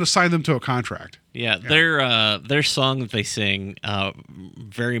turn around to sign them to a contract. Yeah, their song that they sing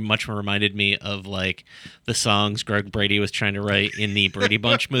very much reminded me of like the songs Greg Brady was trying to write in the Brady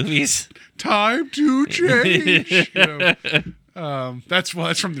Bunch movies. Time to change. That's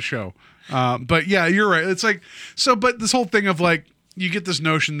from the show. But yeah, you're right. It's like so. But this whole thing of like you get this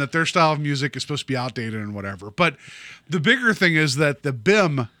notion that their style of music is supposed to be outdated and whatever. But the bigger thing is that the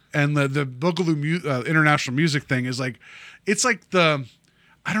BIM and the Boogaloo International Music thing is like it's like the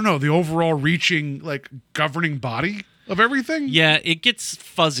overall reaching like governing body of everything. Yeah, it gets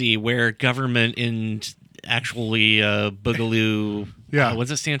fuzzy where government and actually Boogaloo. Yeah. What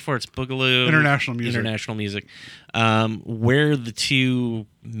does it stand for? It's Boogaloo International Music. International Music. Where the two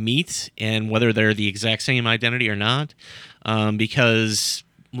meet and whether they're the exact same identity or not. Because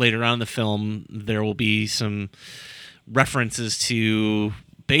later on in the film, there will be some references to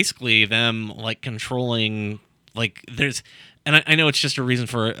basically them like controlling like there's. And I know it's just a reason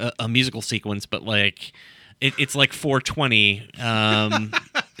for a musical sequence, but like it's like 420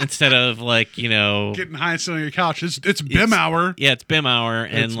 instead of like getting high and sitting on your couch. It's BIM hour. Yeah, it's BIM hour,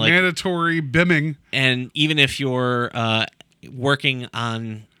 and it's like mandatory BIMing. And even if you're working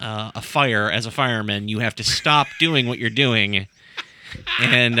on a fire as a fireman, you have to stop doing what you're doing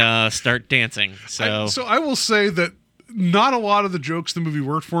and start dancing. So I will say that not a lot of the jokes in the movie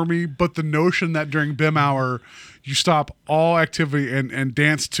worked for me, but the notion that during BIM hour you stop all activity and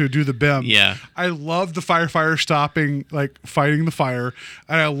dance to do the BIM. Yeah. I love the firefighter stopping, like fighting the fire.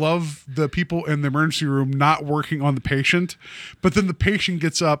 And I love the people in the emergency room not working on the patient. But then the patient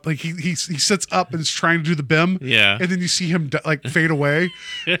gets up, like he sits up and is trying to do the BIM. Yeah. And then you see him like fade away.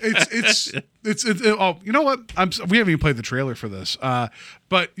 It's oh, you know what? We haven't even played the trailer for this.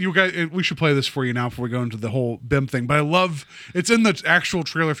 But you guys, we should play this for you now before we go into the whole BIM thing. But I love it's in the actual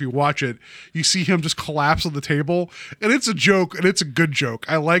trailer. If you watch it, you see him just collapse on the table, and it's a joke, and it's a good joke.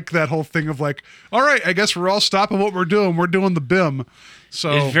 I like that whole thing of like, all right, I guess we're all stopping what we're doing. We're doing the BIM.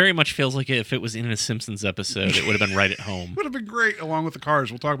 So it very much feels like if it was in a Simpsons episode, it would have been right at home. Would have been great along with the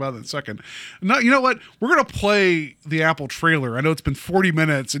cars. We'll talk about that in a second. Now, you know what? We're going to play the Apple trailer. I know it's been 40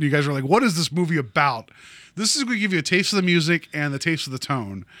 minutes and you guys are like, what is this movie about? This is going to give you a taste of the music and the taste of the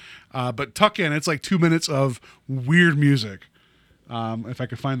tone. But tuck in, it's like 2 minutes of weird music. If I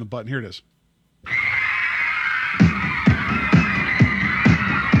could find the button. Here it is.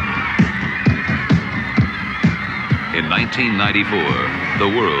 In 1994, the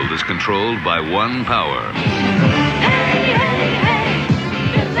world is controlled by one power.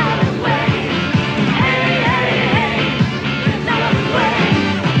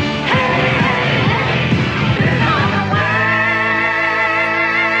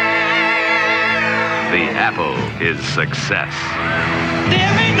 The Apple is success.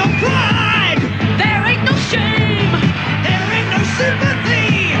 There ain't no pride, there ain't no shame, there ain't no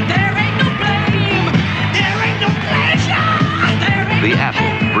sympathy, there ain't no blame, there ain't no pleasure, there ain't The no Apple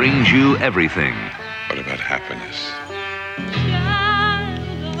brings you everything. What about happiness?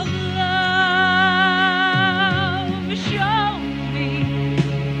 child of love. Show me,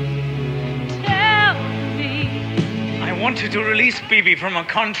 tell me. I want you to release Bibi from a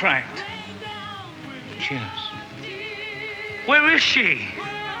contract. Cheers. Where is she?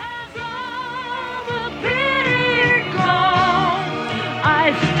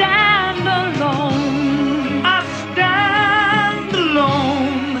 I stand alone. I stand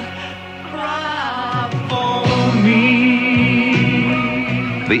alone.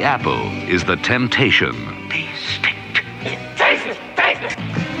 The apple is the temptation. Taste it! Taste it!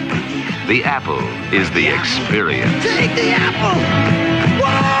 The apple is the experience. Take the apple!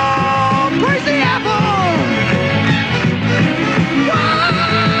 Whoa! Praise the apple! Whoa!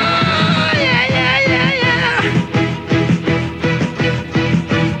 Yeah, yeah, yeah,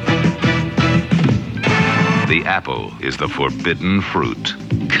 yeah! The apple is the forbidden fruit.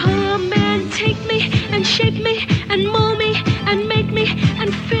 Come and take me and shape me and mold me and make me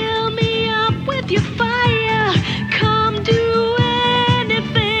and fill me up with your fire. Come do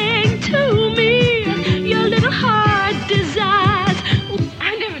anything to me. Your little heart desires.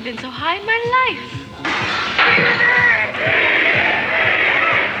 I've never been so high in my life.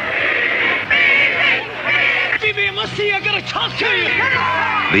 Phoebe, I must see. I gotta talk to you.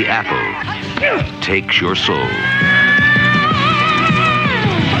 The apple takes your soul.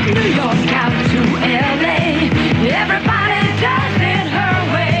 New York out to LA. Everybody does it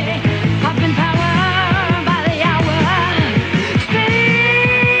her way. Popping power by the hour.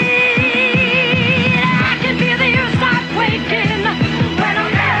 Speed. I can feel the earth start quaking when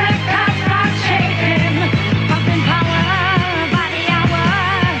America starts shaking. Popping power by the hour.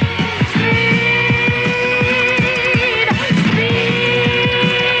 Speed.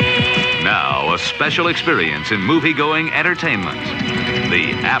 Speed. Now, a special experience in movie-going entertainment.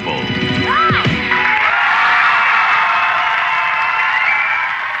 The apple.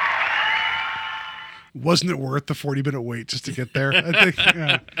 Wasn't it worth the 40-minute wait just to get there? I think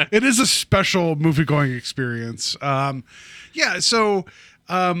it is a special movie-going experience. So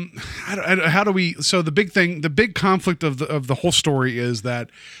how do we? So the big conflict of the whole story is that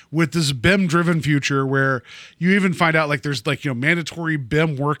with this BIM-driven future, where you even find out like there's like mandatory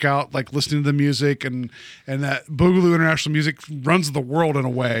BIM workout, like listening to the music, and that Boogaloo International Music runs the world in a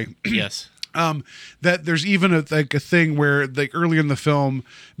way. Yes. That there's even a thing where like early in the film,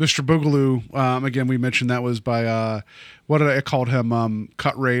 Mr. Boogaloo, again, we mentioned that was by, what did I called him?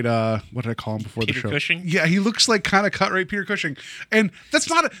 Cut rate. What did I call him before Peter the show? Cushing? Yeah. He looks like kind of cut rate Peter Cushing. And that's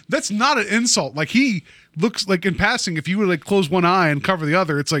not an insult. Like he looks like in passing, if you would like close one eye and cover the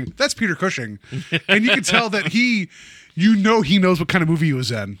other, it's like, that's Peter Cushing. And you can tell that he knows what kind of movie he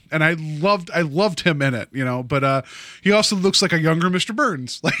was in, and I loved him in it, but he also looks like a younger Mr.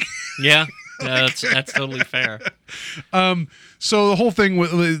 Burns. Like, Yeah. That's totally fair. So the whole thing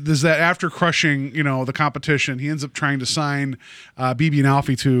is that after crushing, the competition, he ends up trying to sign BB and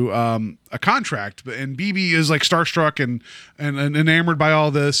Alfie to a contract, and BB is like starstruck and enamored by all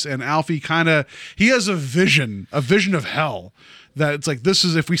this, and Alfie he has a vision of hell that it's like, this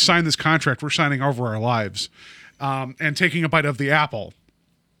is, if we sign this contract, we're signing over our lives, and taking a bite of the apple,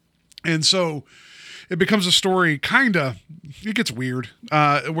 and so it becomes a story, it gets weird,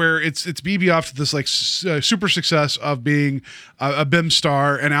 where it's BB off to this like super success of being a BIM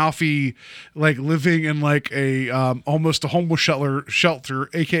star, and Alfie like living in like a almost a homeless shelter,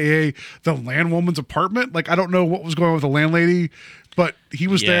 aka the landwoman's apartment. Like, I don't know what was going on with the landlady, but he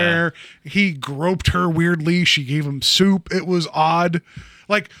was there. He groped her weirdly. She gave him soup. It was odd.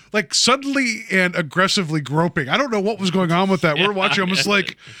 Like suddenly and aggressively groping. I don't know what was going on with that. We're watching almost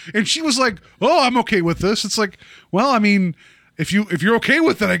like, and she was like, "Oh, I'm okay with this." It's like, well, I mean, if you're okay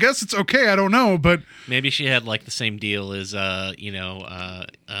with it, I guess it's okay. I don't know, but maybe she had like the same deal as I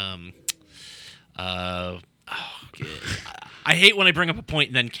hate when I bring up a point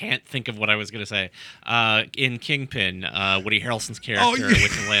and then can't think of what I was going to say. In Kingpin, Woody Harrelson's character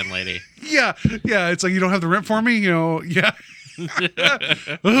with the landlady. Yeah. It's like, you don't have the rent for me, yeah. I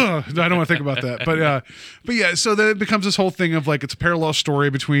don't want to think about that, but yeah. So then it becomes this whole thing of like, it's a parallel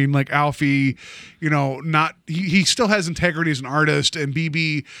story between like Alfie, he still has integrity as an artist, and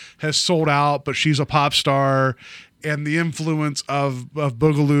BB has sold out, but she's a pop star, and the influence of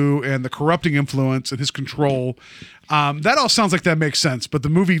Boogaloo and the corrupting influence and his control. That all sounds like that makes sense, but the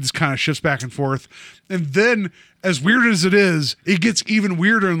movie just kind of shifts back and forth. And then, as weird as it is, it gets even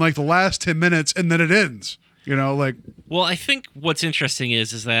weirder in like the last 10 minutes, and then it ends. Well, I think what's interesting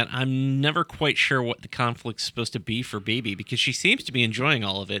is that I'm never quite sure what the conflict's supposed to be for Baby, because she seems to be enjoying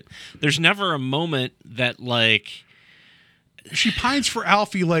all of it. There's never a moment that like she pines for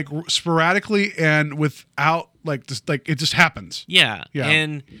Alfie like sporadically and without like just like it just happens. Yeah.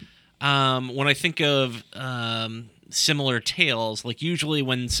 And when I think of similar tales, like usually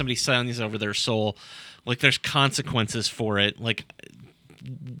when somebody signs over their soul, like there's consequences for it. Like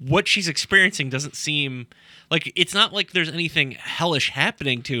what she's experiencing doesn't seem like, it's not like there's anything hellish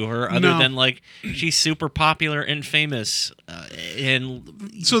happening to her other than like she's super popular and famous.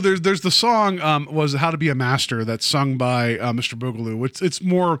 And so there's the song was How to Be a Master that's sung by Mr. Boogaloo. It's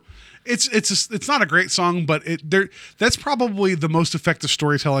more It's not a great song, but that's probably the most effective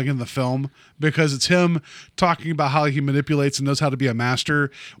storytelling in the film, because it's him talking about how he manipulates and knows how to be a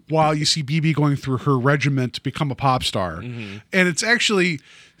master, while you see BB going through her regiment to become a pop star. And it's actually,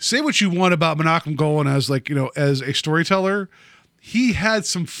 say what you want about Menachem Golan as as a storyteller, he had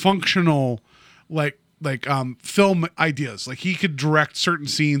some functional film ideas. Like he could direct certain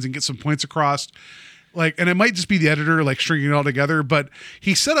scenes and get some points across. And it might just be the editor stringing it all together, but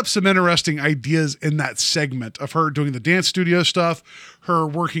he set up some interesting ideas in that segment of her doing the dance studio stuff, her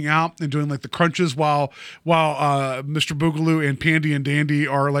working out and doing the crunches while Mr. Boogaloo and Pandy and Dandy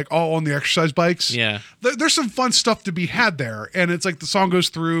are all on the exercise bikes. Yeah. There's some fun stuff to be had there. And it's the song goes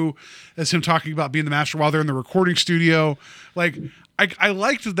through as him talking about being the master while they're in the recording studio. I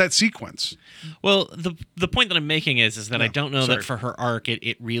liked that sequence. Well, the point that I'm making is that I don't know that for her arc,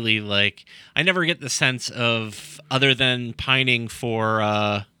 it really I never get the sense of, other than pining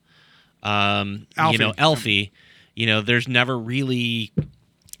for Elfie, there's never really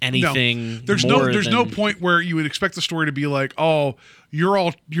anything. There's no point where you would expect the story to be oh, you're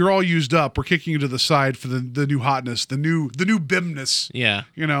all used up. We're kicking you to the side for the new hotness, the new bimness. Yeah.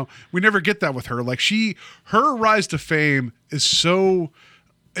 We never get that with her. Her rise to fame is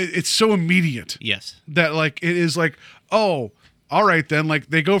it's so immediate. Yes. That it is oh, all right then.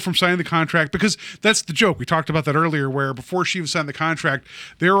 They go from signing the contract, because that's the joke. We talked about that earlier, where before she even signed the contract,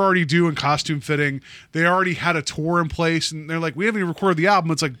 they were already doing costume fitting. They already had a tour in place, and they're we haven't even recorded the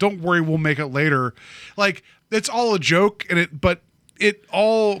album. It's don't worry, we'll make it later. It's all a joke, but it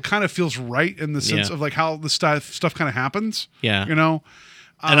all kind of feels right in the sense of how the stuff kind of happens. Yeah.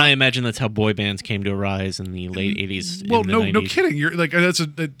 And I imagine that's how boy bands came to arise in the late 80s. Well, no kidding. You're that's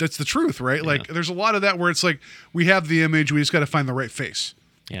the truth, right? Yeah. There's a lot of that where it's we have the image, we just got to find the right face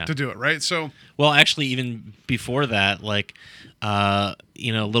to do it, right? So, well, actually, even before that,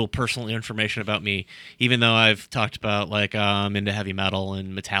 little personal information about me. Even though I've talked about I'm into heavy metal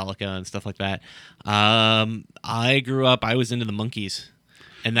and Metallica and stuff like that, I grew up. I was into the Monkees.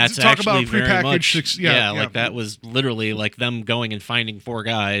 And that's talk actually about very much, prepackaged that was literally them going and finding four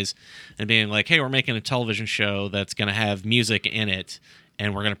guys and being hey, we're making a television show that's going to have music in it,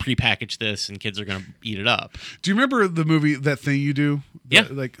 and we're going to prepackage this, and kids are going to eat it up. Do you remember the movie That Thing You Do? Yeah.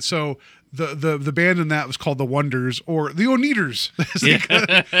 So the band in that was called The Wonders, or The Oneaters.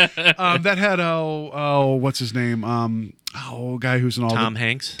 That had what's his name? Guy who's in all Tom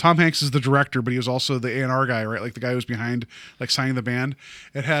Hanks. Tom Hanks is the director, but he was also the A&R guy, right? The guy who's behind signing the band.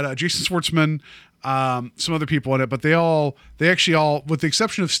 It had Jason Schwartzman, some other people in it, but they actually all, with the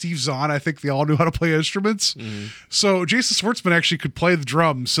exception of Steve Zahn, I think they all knew how to play instruments. So Jason Schwartzman actually could play the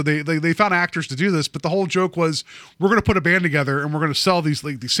drums. So they found actors to do this, but the whole joke was, we're going to put a band together and we're going to sell these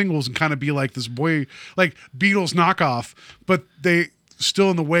singles and kind of be this boy Beatles knockoff, but they still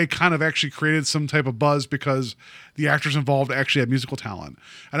in the way kind of actually created some type of buzz because the actors involved actually had musical talent.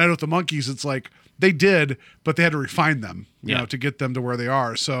 And I know with the Monkees, it's they did, but they had to refine them, you know, to get them to where they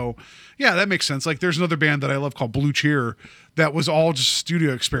are. So yeah, that makes sense. There's another band that I love called Blue Cheer that was all just a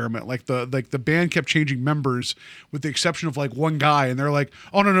studio experiment. The band kept changing members with the exception of one guy, and they're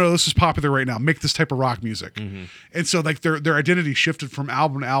oh no, this is popular right now. Make this type of rock music. And so their identity shifted from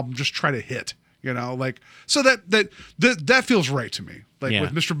album to album, just try to hit. So that feels right to me.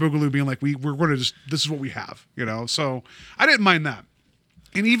 With Mr. Boogaloo being we're going to just, this is what we have, so I didn't mind that.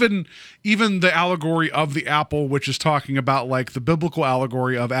 And even the allegory of the apple, which is talking about the biblical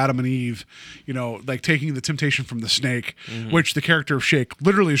allegory of Adam and Eve, taking the temptation from the snake, which the character of Shake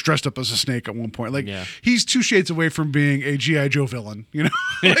literally is dressed up as a snake at one point. He's 2 shades away from being a G.I. Joe villain,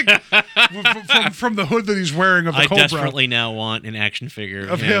 from the hood that he's wearing of the Cobra. I desperately now want an action figure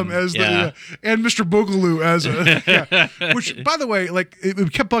of him as the and Mr. Boogaloo as which, by the way,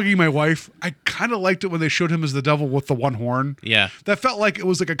 it kept bugging my wife. I kind of liked it when they showed him as the devil with the one horn. Yeah, that felt like it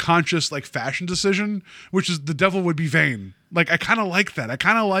was a conscious fashion decision, which is the devil would be vain. I kind of like that. I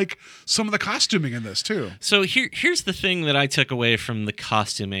kind of like some of the costuming in this too. So here's the thing that I took away from the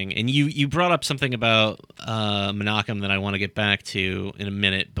costuming, and you brought up something about Menachem that I want to get back to in a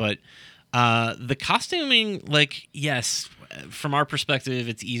minute, but the costuming, yes, from our perspective,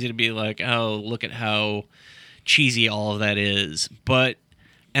 it's easy to be oh, look at how cheesy all of that is, but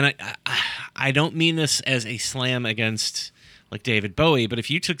and I don't mean this as a slam against David Bowie, but if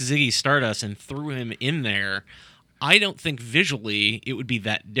you took Ziggy Stardust and threw him in there, I don't think visually it would be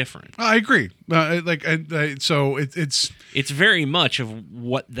that different. I agree. So it's very much of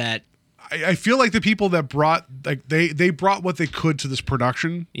what that. I feel like the people that brought they brought what they could to this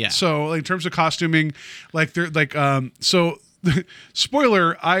production. Yeah. So in terms of costuming, they're so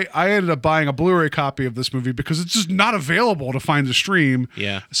spoiler, I ended up buying a Blu-ray copy of this movie because it's just not available to find the stream.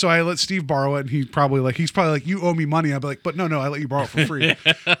 Yeah. So I let Steve borrow it, and he's probably like, you owe me money. I'd be like, but no, I let you borrow it for free.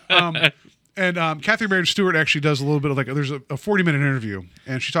 And Catherine Marion Stewart actually does a little bit of there's a 40-minute interview,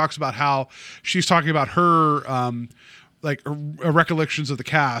 and she talks about how she's talking about her recollections of the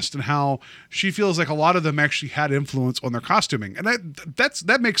cast and how she feels like a lot of them actually had influence on their costuming, and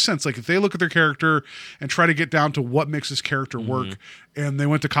that makes sense. Like if they look at their character and try to get down to what makes this character work, and they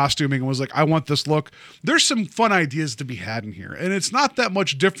went to costuming and was like, I want this look. There's some fun ideas to be had in here, and it's not that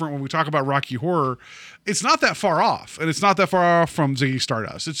much different when we talk about Rocky Horror. It's not that far off, and it's not that far off from Ziggy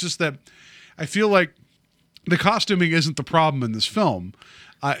Stardust. It's just that I feel like the costuming isn't the problem in this film.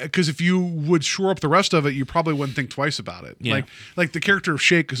 Because if you would shore up the rest of it, you probably wouldn't think twice about it. Yeah. Like the character of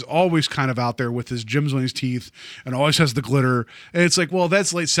Shake is always kind of out there with his gems on his teeth and always has the glitter. And it's like, well,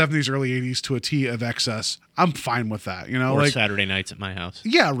 that's late 70s, early 80s to a T of excess. I'm fine with that, Or like Saturday nights at my house.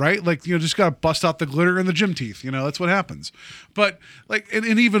 Yeah, right. Like, just got to bust out the glitter and the gym teeth. That's what happens. But and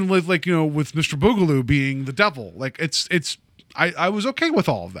even with with Mr. Boogaloo being the devil, like I was okay with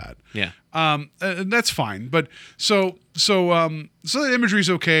all of that. Yeah. And that's fine. But so the imagery is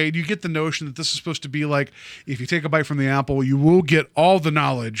okay. You get the notion that this is supposed to be like, if you take a bite from the apple, you will get all the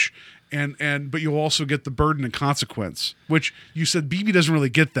knowledge, but you'll also get the burden and consequence, which you said BB doesn't really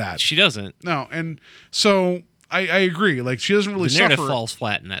get that. She doesn't. No. And so I agree. Like she doesn't really The narrative suffer. falls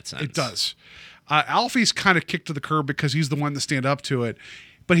flat in that sense. It does. Alfie's kind of kicked to the curb because he's the one to stand up to it.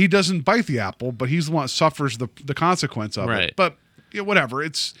 But he doesn't bite the apple, but he's the one that suffers the consequence of it. But whatever.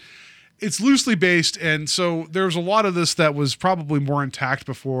 It's loosely based, and so there's a lot of this that was probably more intact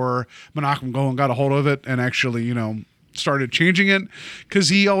before Menachem Golan got a hold of it and actually, started changing it, because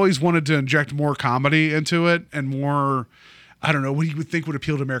he always wanted to inject more comedy into it and more, I don't know, what he would think would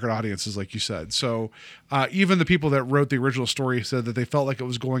appeal to American audiences, like you said. So even the people that wrote the original story said that they felt like it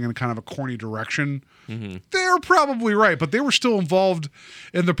was going in kind of a corny direction. Mm-hmm. They're probably right, but they were still involved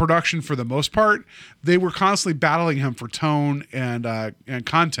in the production for the most part. They were constantly battling him for tone and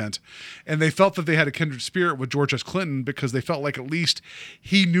content, and they felt that they had a kindred spirit with George S. Clinton because they felt like at least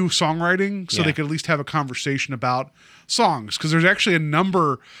he knew songwriting, so they could at least have a conversation about songs, because there's actually a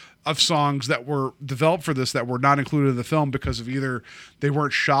number of songs that were developed for this that were not included in the film because of either they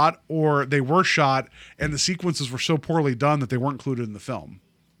weren't shot or they were shot and the sequences were so poorly done that they weren't included in the film.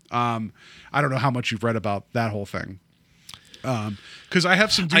 I don't know how much you've read about that whole thing. Because I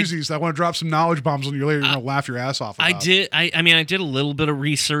have some doozies. I want to drop some knowledge bombs on you later. You're going to laugh your ass off about. I did. I mean, I did a little bit of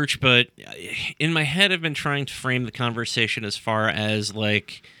research, but in my head, I've been trying to frame the conversation as far as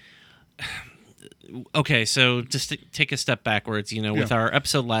like, okay, so just to take a step backwards, with our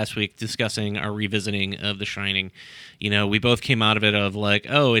episode last week discussing our revisiting of The Shining, we both came out of it of like,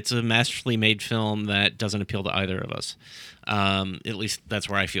 oh, it's a masterfully made film that doesn't appeal to either of us. At least that's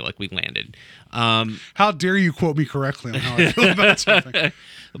where I feel like we landed. How dare you quote me correctly on how I feel about something?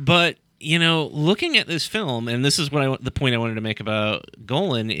 But, looking at this film, and this is the point I wanted to make about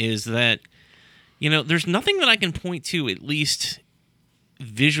Golan, is that, there's nothing that I can point to, at least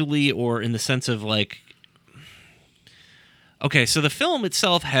visually or in the sense of like, okay, so the film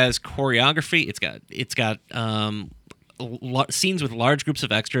itself has choreography. It's got scenes with large groups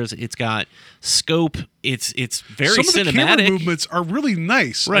of extras. It's got scope. It's very cinematic. Some of the camera movements are really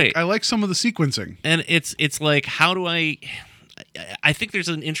nice. Right. I like some of the sequencing. And it's like, how do I think there's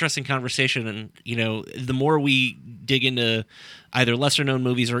an interesting conversation, and the more we dig into either lesser known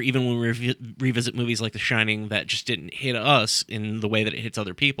movies or even when we revisit movies like The Shining that just didn't hit us in the way that it hits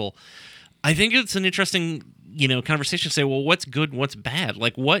other people, I think it's an interesting conversation to say, well, what's good and what's bad?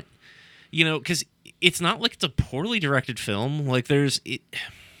 Like what, because it's not like it's a poorly directed film. Like there's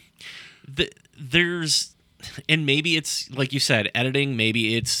and maybe it's like you said, editing.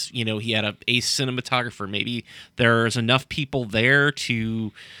 Maybe it's he had a cinematographer. Maybe there's enough people there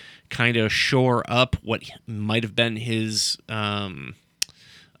to kind of shore up what might have been his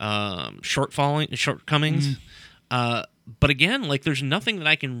shortcomings. But again, like there's nothing that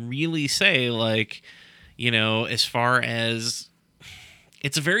I can really say, like as far as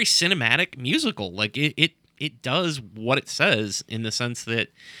it's a very cinematic musical. Like it does what it says in the sense that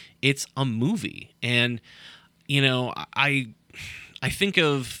it's a movie. And I think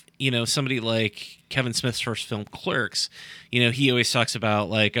of somebody like Kevin Smith's first film, Clerks. He always talks about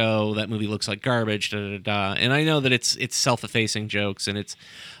like, oh, that movie looks like garbage, da da da. And I know that it's self-effacing jokes, and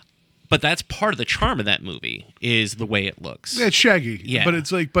But that's part of the charm of that movie is the way it looks. Yeah, it's shaggy. Yeah. But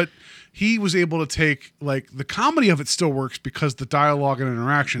it's like, but he was able to take, like, the comedy of it still works because the dialogue and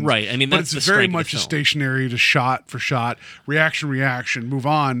interaction. Right. I mean, but that's it's the very strength of much the a film. stationary, just shot for shot, reaction, move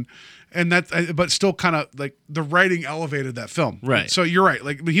on. And that, but still kind of like the writing elevated that film. Right. So you're right.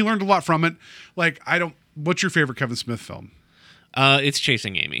 Like, he learned a lot from it. Like, what's your favorite Kevin Smith film? It's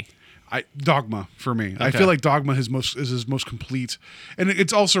Chasing Amy. Dogma for me. I Okay. feel like Dogma is his most complete, and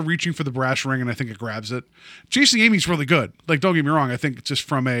it's also reaching for the brass ring, and I think it grabs it. Chasing Amy's really good. Like, don't get me wrong. I think it's just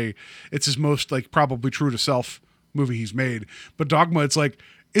it's his most, like, probably true to self movie he's made. But Dogma, it's like,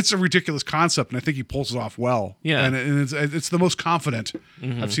 it's a ridiculous concept, and I think he pulls it off well. Yeah. and it's the most confident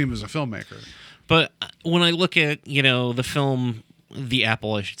I've seen him as a filmmaker. But when I look at, the film, The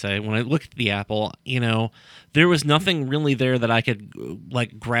Apple, I should say, when I look at The Apple, there was nothing really there that I could,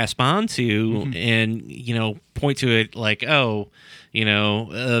 like, grasp onto and, point to it like,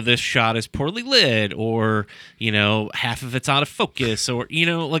 this shot is poorly lit, or, half of it's out of focus, or,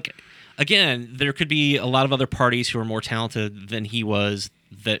 like, again, there could be a lot of other parties who are more talented than he was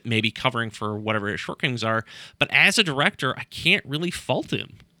that may be covering for whatever his shortcomings are. But as a director, I can't really fault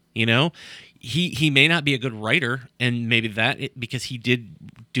him. He may not be a good writer, and maybe because he did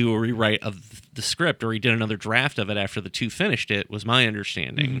do a rewrite of the script, or he did another draft of it after the two finished it, was my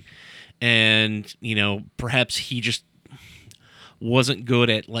understanding. And, perhaps he just wasn't good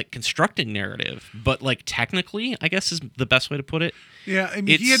at, like, constructing narrative, but, like, technically, I guess is the best way to put it. Yeah, I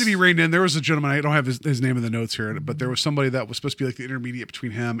mean, he had to be reined in. There was a gentleman, I don't have his name in the notes here, but there was somebody that was supposed to be like the intermediate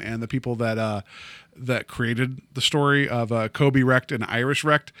between him and the people that created the story of Kobe Recht and Irish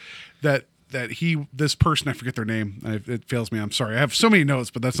Recht, this person, I forget their name, it fails me, I'm sorry. I have so many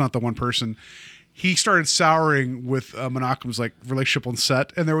notes, but that's not the one person. He started souring with Menachem's, like, relationship on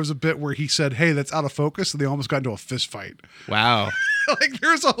set, and there was a bit where he said, "Hey, that's out of focus," and they almost got into a fist fight. Wow. Like,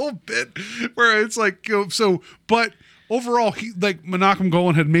 there's a whole bit where it's like, but overall, Menachem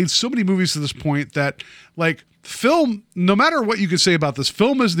Golan had made so many movies to this point that, like, film, no matter what you could say about this,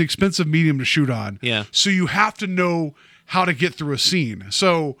 film is an expensive medium to shoot on. Yeah. So you have to know how to get through a scene.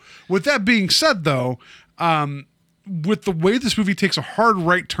 So with that being said, though, with the way this movie takes a hard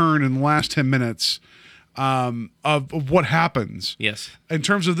right turn in the last 10 minutes of what happens. Yes. In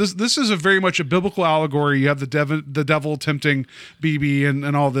terms of this is a very much a biblical allegory. You have the devil tempting BB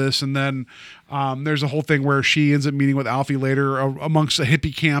and all this, and then there's a whole thing where she ends up meeting with Alfie later amongst a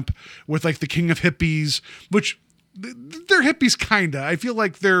hippie camp with, like, the king of hippies, which they're hippies, kinda. I feel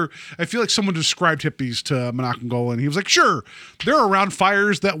like someone described hippies to Menachem Golan. He was like, sure, they're around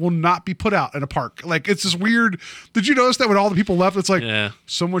fires that will not be put out in a park. Like, it's this weird. Did you notice that when all the people left, it's like,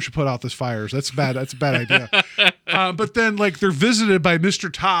 someone should put out this fires. That's bad. That's a bad idea. But then, like, they're visited by Mr.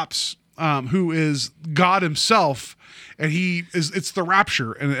 Tops, who is God himself. And it's the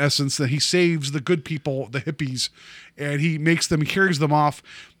rapture, in essence, that he saves the good people, the hippies, and he carries them off.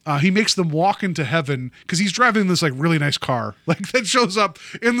 He makes them walk into heaven because he's driving this, like, really nice car, like, that shows up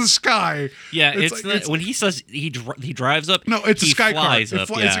in the sky. Yeah, when he says he drives up. No, it's a sky car. Flies up,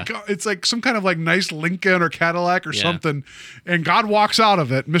 It's like some kind of, like, nice Lincoln or Cadillac or something. And God walks out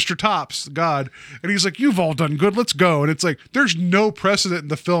of it, Mr. Tops, God, and he's like, "You've all done good. Let's go." And it's like there's no precedent in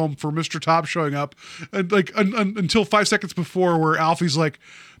the film for Mr. Tops showing up, and like until 5 seconds before, where Alfie's like,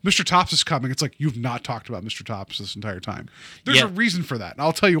 "Mr. Tops is coming." It's like, you've not talked about Mr. Tops this entire time. There's a reason for that, and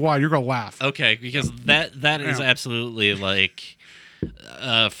I'll tell you why. You're gonna laugh. Okay, because that is absolutely, like,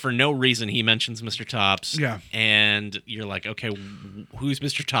 for no reason he mentions Mr. Tops. Yeah, and you're like, okay, who's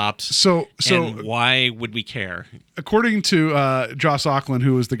Mr. Tops? So and why would we care? According to Joss Auckland,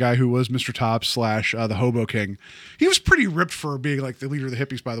 who was the guy who was Mr. Tops / the Hobo King, he was pretty ripped for being, like, the leader of the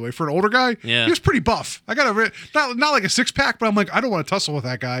hippies. By the way, for an older guy, he was pretty buff. I got not like a 6-pack, but I'm like, I don't want to tussle with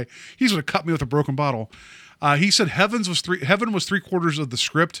that guy. He's gonna cut me with a broken bottle. He said heaven was 3/4 of the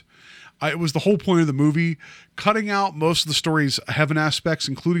script. It was the whole point of the movie, cutting out most of the story's heaven aspects,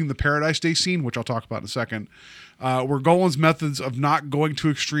 including the Paradise Day scene, which I'll talk about in a second, were Golan's methods of not going too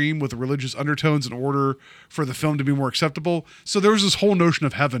extreme with the religious undertones in order for the film to be more acceptable. So there was this whole notion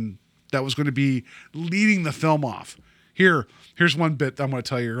of heaven that was going to be leading the film off. Here's one bit that I'm going to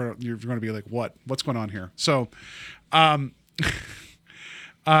tell you. You're going to be like, what's going on here? So,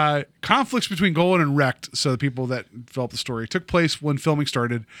 conflicts between Golan and Recht, so the people that developed the story, took place when filming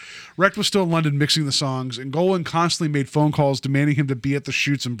started. Recht was still in London mixing the songs, and Golan constantly made phone calls demanding him to be at the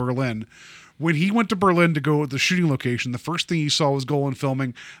shoots in Berlin. When he went to Berlin to go to the shooting location, the first thing he saw was Golan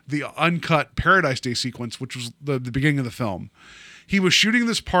filming the uncut Paradise Day sequence, which was the beginning of the film. He was shooting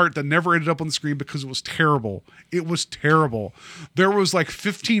this part that never ended up on the screen because it was terrible. It was terrible. There was like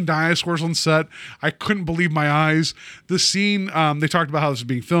 15 dinosaurs on set. I couldn't believe my eyes. The scene, they talked about how this was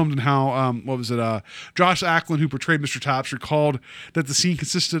being filmed and how, Josh Ackland, who portrayed Mr. Tops, recalled that the scene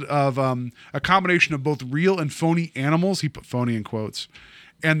consisted of a combination of both real and phony animals. He put phony in quotes.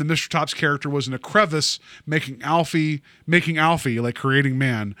 And the Mr. Tops character was in a crevice making Alfie, like creating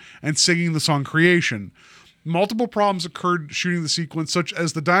man, and singing the song Creation. Multiple problems occurred shooting the sequence, such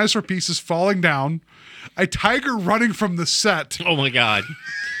as the dinosaur pieces falling down, a tiger running from the set. Oh my God.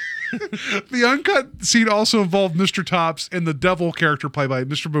 The uncut scene also involved Mr. Tops and the devil character played by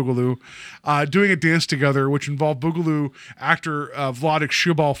Mr. Boogaloo doing a dance together, which involved Boogaloo actor Vladek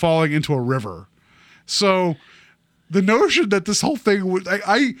Shubal falling into a river. So the notion that this whole thing would,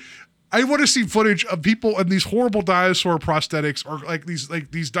 I want to see footage of people in these horrible dinosaur prosthetics or like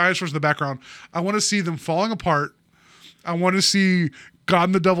these dinosaurs in the background. I want to see them falling apart. I want to see God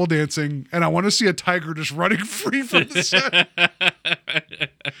and the devil dancing, and I want to see a tiger just running free from the set.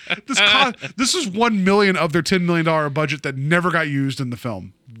 This is $1 million of their $10 million budget that never got used in the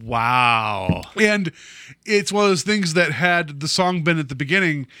film. Wow. And it's one of those things that had the song been at the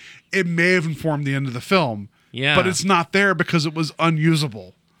beginning, it may have informed the end of the film. Yeah. But it's not there because it was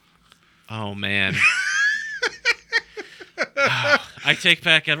unusable. Oh, man. I take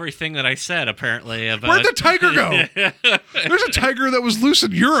back everything that I said, apparently. About... Where'd the tiger go? There's a tiger that was loose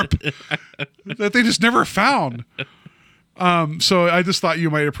in Europe that they just never found. So I just thought you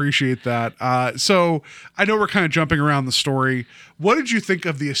might appreciate that. So I know we're kind of jumping around the story. What did you think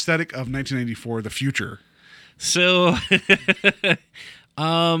of the aesthetic of 1994, the future? So,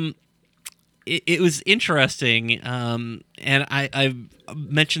 it was interesting, and I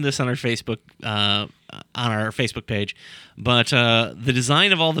mentioned this on our Facebook page, but the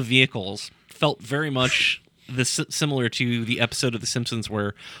design of all the vehicles felt very much similar to the episode of The Simpsons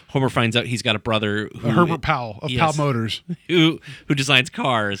where Homer finds out he's got a brother, Herbert Powell of Powell Motors, who designs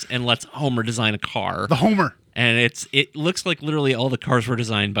cars and lets Homer design a car. The Homer. And it looks like literally all the cars were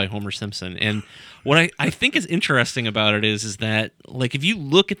designed by Homer Simpson. And what I think is interesting about it is that, like, if you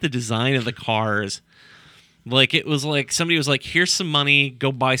look at the design of the cars, like, it was like somebody was like, here's some money,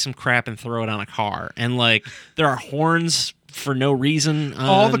 go buy some crap and throw it on a car. And, like, there are horns for no reason.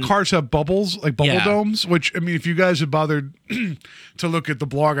 All the cars have bubbles, like bubble domes, which, I mean, if you guys had bothered to look at the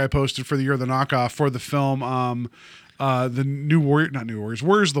blog I posted for the Year of the Knockoff for the film, the New Warrior, not New Warriors,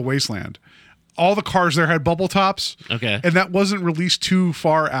 Warriors of the Wasteland. All the cars there had bubble tops. Okay. And that wasn't released too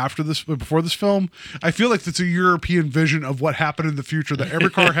far after this, before this film. I feel like it's a European vision of what happened in the future, that every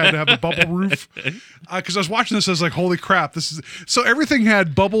car had to have a bubble roof. Because I was watching this, I was like, holy crap. So everything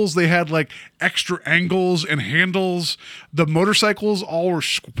had bubbles. They had like extra angles and handles. The motorcycles all were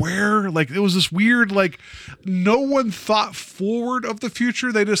square. Like, it was this weird, like, no one thought forward of the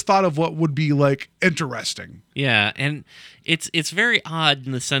future. They just thought of what would be like interesting. Yeah. And it's very odd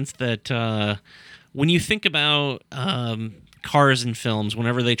in the sense that when you think about cars in films,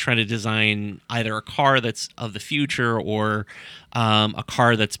 whenever they try to design either a car that's of the future or a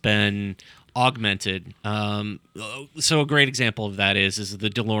car that's been augmented. So a great example of that is the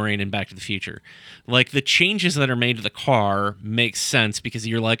DeLorean in Back to the Future. Like, the changes that are made to the car make sense because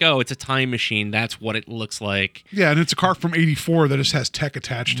you're like, oh, it's a time machine. That's what it looks like. Yeah, and it's a car from '84 that just has tech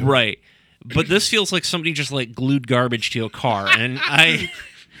attached to it. Right. But this feels like somebody just like glued garbage to a car, and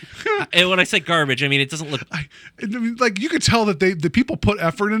and when I say garbage, I mean it doesn't look. I mean, like, you could tell that the people put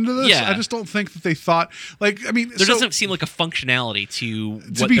effort into this. Yeah. I just don't think that they thought, like, I mean, there doesn't seem like a functionality to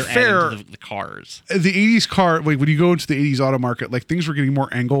what be they're fair, adding to the cars. The '80s car, like, when you go into the '80s auto market, like, things were getting more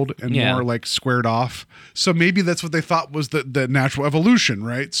angled and more like squared off. So maybe that's what they thought was the natural evolution,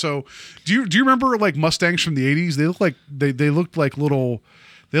 right? So do you remember like Mustangs from the '80s? They look like they looked like little.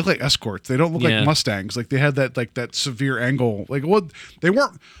 They look like Escorts. They don't look like Mustangs. Like, they had that severe angle. Like, what, they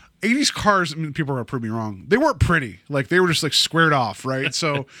weren't 80s cars. I mean, people are gonna prove me wrong. They weren't pretty. Like, they were just like squared off, right?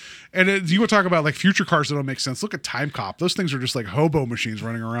 So, and you would talk about like future cars that don't make sense. Look at Time Cop. Those things are just like hobo machines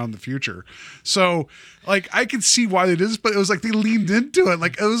running around the future. So, like, I could see why they did this, but it was like they leaned into it.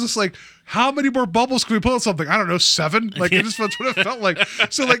 Like, it was just like, how many more bubbles can we put on something? I don't know, 7? Like, that's what it felt like.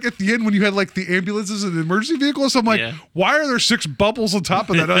 So, like, at the end, when you had like the ambulances and the emergency vehicles, I'm like, why are there 6 bubbles on top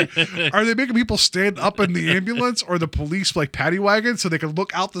of that? Like, are they making people stand up in the ambulance or the police like paddy wagon so they can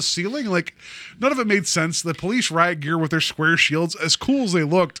look out the ceiling? Like, none of it made sense. The police riot gear with their square shields, as cool as they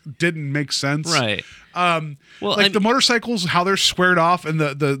looked, didn't make sense. Right. Well, like, the motorcycles, how they're squared off, and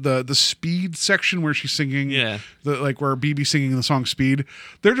the speed section where she's singing, where BB's singing the song Speed,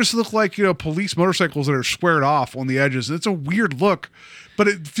 they just look like, you know, police motorcycles that are squared off on the edges. It's a weird look, but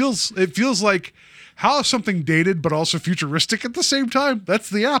it feels like how is something dated but also futuristic at the same time?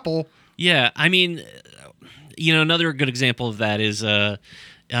 That's the Apple. Yeah, I mean, another good example of that is, and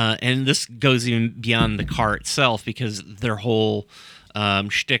this goes even beyond the car itself, because their whole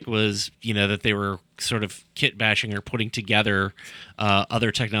shtick was, that they were sort of kit bashing or putting together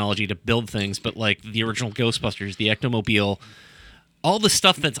other technology to build things, but like the original Ghostbusters, the Ectomobile, all the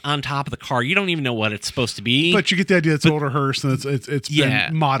stuff that's on top of the car, you don't even know what it's supposed to be. But you get the idea it's older hearse and it's been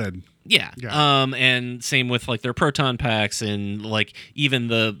modded. Yeah. And same with like their proton packs, and like even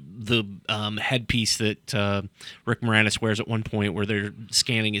the headpiece that Rick Moranis wears at one point where they're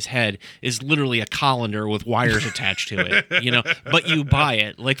scanning his head is literally a colander with wires attached to it, but you buy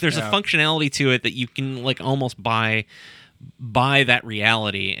it. Like there's a functionality to it that you can like almost buy that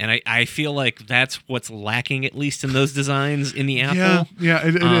reality, and I feel like that's what's lacking, at least in those designs in the Apple. Yeah,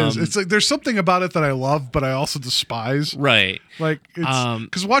 it is. It's like there's something about it that I love, but I also despise. Right. Like it's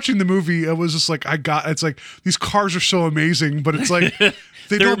because watching the movie, it was just like it's like these cars are so amazing, but it's like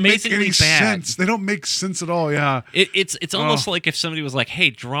they don't make any sense. They don't make sense at all. Yeah. It's almost like if somebody was like, "Hey,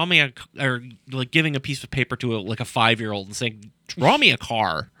 draw me or like giving a piece of paper to like a 5-year-old and saying, "Draw me a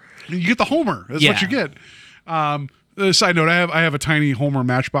car." You get the Homer. That's what you get. Side note, I have a tiny Homer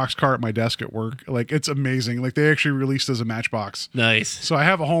Matchbox car at my desk at work. Like it's amazing. Like they actually released as a Matchbox. Nice. So I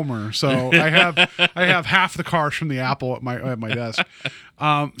have a Homer. So I have half the cars from the Apple at my desk.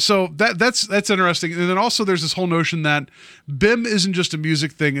 So that's interesting. And then also there's this whole notion that BIM isn't just a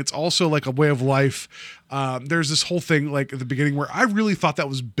music thing. It's also like a way of life. There's this whole thing like at the beginning where I really thought that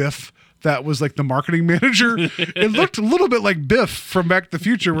was Biff. That was like the marketing manager. It looked a little bit like Biff from Back to the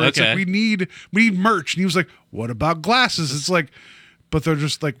Future, where it's like we need merch, and he was like, "What about glasses?" It's like, but they're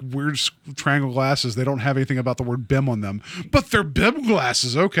just like weird triangle glasses. They don't have anything about the word BIM on them, but they're BIM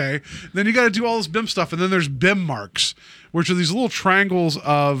glasses. Okay, then you got to do all this BIM stuff, and then there's BIM marks, which are these little triangles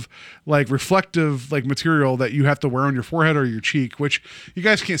of like reflective like material that you have to wear on your forehead or your cheek, which you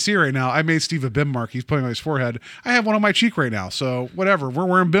guys can't see right now. I made Steve a BIM mark. He's putting on his forehead. I have one on my cheek right now. So whatever, we're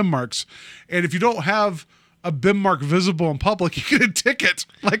wearing BIM marks. And if you don't have a BIM mark visible in public, you get a ticket.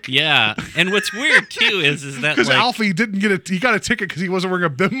 Like yeah. And what's weird too is that because like, Alfie didn't get he got a ticket because he wasn't wearing a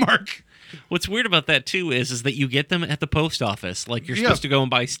BIM mark. What's weird about that too is that you get them at the post office. Like you're supposed to go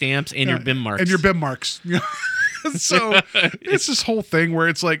and buy stamps and your BIM marks. And your BIM marks. So it's this whole thing where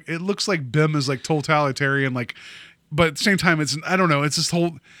it's like it looks like BIM is like totalitarian, like, but at the same time it's I don't know. It's this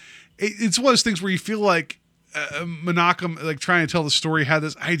whole. It's one of those things where you feel like Menachem, like trying to tell the story, had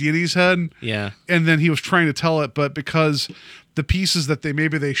this idea in his head. Yeah, and then he was trying to tell it, but because the pieces that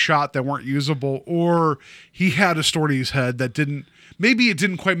they shot that weren't usable, or he had a story in his head that didn't. Maybe it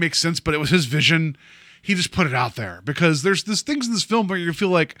didn't quite make sense, but it was his vision. He just put it out there because there's things in this film where you feel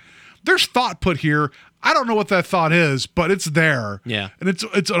like there's thought put here. I don't know what that thought is, but it's there. Yeah. And it's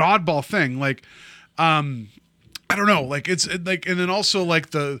an oddball thing. Like, I don't know. Like it's like, and then also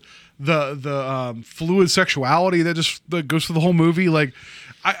like the fluid sexuality that goes through the whole movie. Like,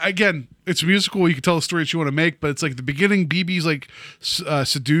 again, it's a musical. You can tell the story that you want to make, but it's like the beginning. BB's like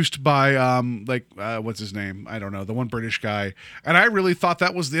seduced by what's his name? I don't know, the one British guy. And I really thought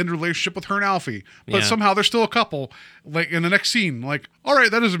that was the end relationship with her and Alfie, but somehow they're still a couple. Like in the next scene, like all right,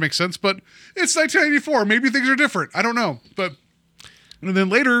 that doesn't make sense, but it's 1984. Maybe things are different. I don't know, but. And then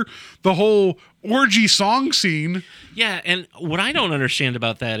later, the whole orgy song scene. Yeah, and what I don't understand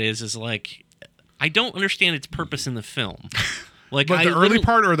about that is like I don't understand its purpose in the film. Like, but the early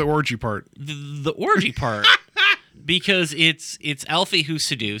part or the orgy part? The orgy part, because it's Alfie who's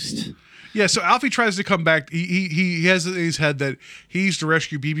seduced. Yeah, so Alfie tries to come back. He has in his head that he needs to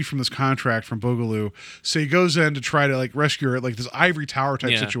rescue BB from this contract from Boogaloo. So he goes in to try to like rescue her, like this ivory tower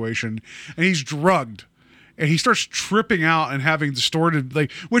type situation, and he's drugged. And he starts tripping out and having distorted,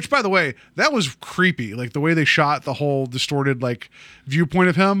 like, which, by the way, that was creepy. Like, the way they shot the whole distorted, like, viewpoint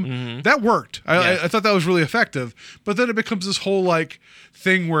of him, that worked. I thought that was really effective. But then it becomes this whole, like,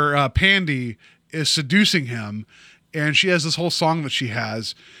 thing where Pandy is seducing him, and she has this whole song that she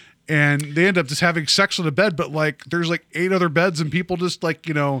has, and they end up just having sex on the bed, but, like, there's, like, 8 other beds, and people just, like,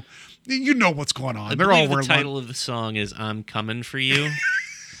 you know what's going on. They're all wearing the title of the song is "I'm Coming for You."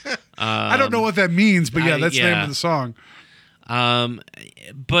 I don't know what that means, but that's the name of the song.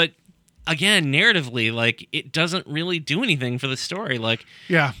 But again, narratively, like it doesn't really do anything for the story. Like,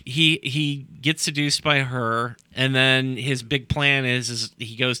 he gets seduced by her, and then his big plan is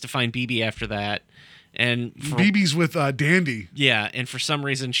he goes to find BB after that. And BB's with Dandy. Yeah, and for some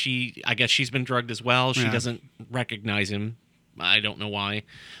reason I guess she's been drugged as well. She doesn't recognize him. I don't know why.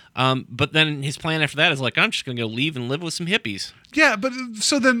 But then his plan after that is like, I'm just going to go leave and live with some hippies. Yeah, but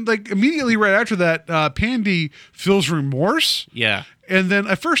so then, like, immediately right after that, Pandy feels remorse. Yeah. And then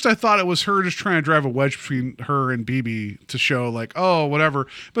at first I thought it was her just trying to drive a wedge between her and BB to show, like, oh, whatever.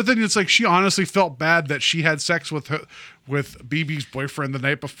 But then it's like she honestly felt bad that she had sex with BB's boyfriend the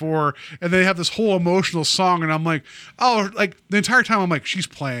night before. And they have this whole emotional song. And I'm like, oh, like the entire time I'm like, she's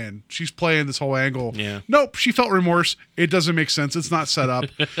playing this whole angle. Yeah. Nope, she felt remorse. It doesn't make sense. It's not set up.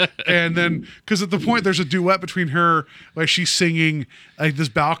 And then, because at the point there's a duet between her, like she's singing like this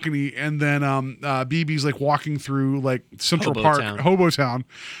balcony, and then BB's like walking through like Central Park, Hobotown,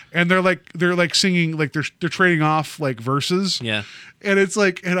 and they're like singing, like they're trading off like verses. Yeah. And it's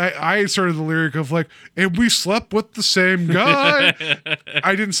like, and I started the lyric of like, and we slept with the same guy.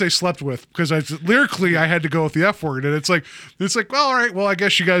 I didn't say slept with, because lyrically I had to go with the F word. And it's like, well, all right, well, I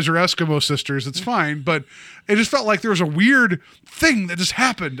guess you guys are Eskimo sisters. It's fine. But it just felt like there was a weird thing that just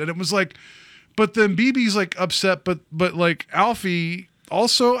happened. And it was like, but then BB's like upset, but like Alfie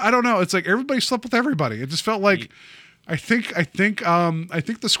also, I don't know. It's like everybody slept with everybody. It just felt like, I think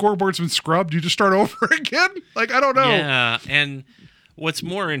the scoreboard's been scrubbed. You just start over again. Like, I don't know. Yeah. And what's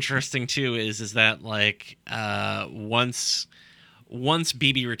more interesting too is that like once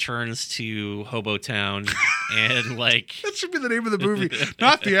BB returns to Hobotown and like that should be the name of the movie,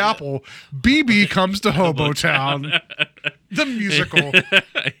 not the apple. BB comes to Hobotown, the musical.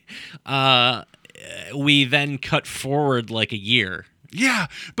 We then cut forward like a year. Yeah,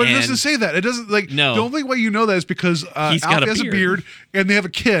 but it doesn't say that. It doesn't, like, no. The only way you know that is because Alfie has a beard, and they have a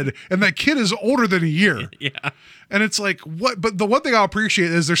kid, and that kid is older than a year. Yeah. And it's like, what? But the one thing I'll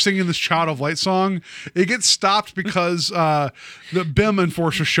appreciate is they're singing this Child of Light song. It gets stopped because the BIM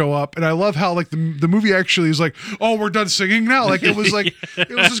enforcers show up, and I love how like the movie actually is like, oh, we're done singing now. Like it was like it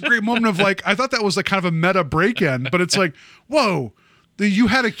was this great moment of like, I thought that was like kind of a meta break-in, but it's like, whoa, you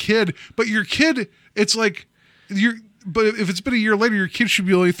had a kid, but your kid, it's like but if it's been a year later, your kid should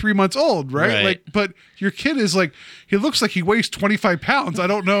be only 3 months old, right? Like, but your kid is like, he looks like he weighs 25 pounds. I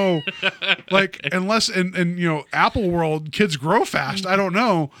don't know, like, unless in you know, Apple World, kids grow fast. I don't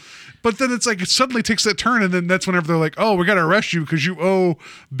know. But then it's like, it suddenly takes that turn, and then that's whenever they're like, oh, we got to arrest you because you owe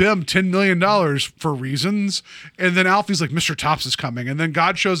BIM $10 million for reasons. And then Alfie's like, Mr. Tops is coming. And then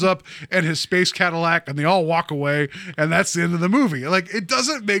God shows up in his space Cadillac, and they all walk away, and that's the end of the movie. Like, it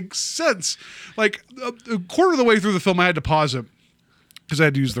doesn't make sense. Like, a quarter of the way through the film, I had to pause it because I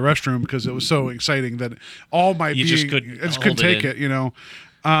had to use the restroom because it was so exciting that all my being, just I just couldn't take it, you know.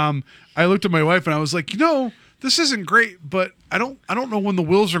 I looked at my wife, and I was like, you know, this isn't great, but I don't know when the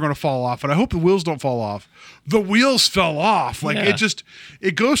wheels are going to fall off, and I hope the wheels don't fall off. The wheels fell off. Like,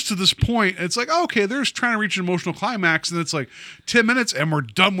 it goes to this point. It's like, okay, they're just trying to reach an emotional climax, and it's like 10 minutes, and we're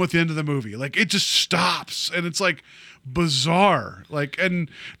done with the end of the movie. Like, it just stops, and it's like bizarre. Like, and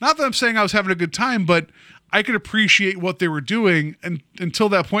not that I'm saying I was having a good time, but I could appreciate what they were doing until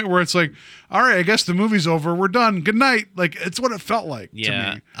that point where it's like, all right, I guess the movie's over. We're done. Good night. Like, it's what it felt like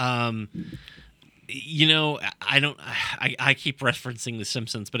to me. You know, I keep referencing The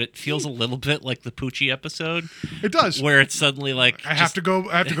Simpsons, but it feels a little bit like the Poochie episode. It does. Where it's suddenly like, I have to go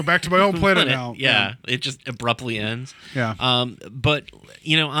back to my own planet now. Yeah. It just abruptly ends. Yeah. But,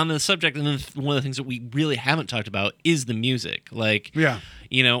 you know, on the subject, and then one of the things that we really haven't talked about is the music. Like,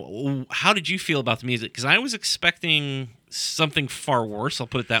 you know, how did you feel about the music? Because I was expecting something far worse, I'll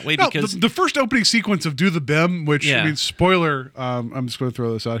put it that way. No, because the first opening sequence of Do the BIM, which, I mean, spoiler, I'm just going to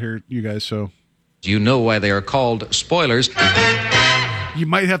throw this out here, you guys, so. You know why they are called spoilers. You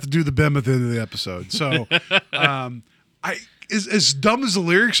might have to do the BIM at the end of the episode. So, as dumb as the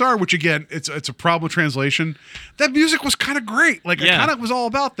lyrics are, which again, it's a problem with translation, that music was kind of great. Like, it kind of was all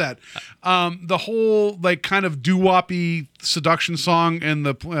about that. The whole like kind of doo-woppy seduction song in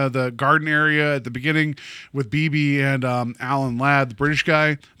the garden area at the beginning with BB and Alan Ladd, the British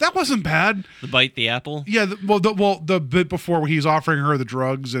guy, that wasn't bad. The Bite the Apple. Yeah, the bit before when he's offering her the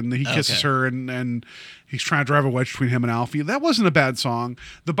drugs and he kisses her and he's trying to drive a wedge between him and Alfie. That wasn't a bad song.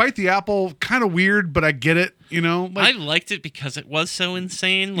 The Bite the Apple, kind of weird, but I get it, you know? Like, I liked it because it was so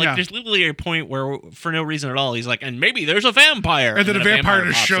insane. Like, there's literally a point where, for no reason at all, he's like, and maybe there's a vampire. And then a vampire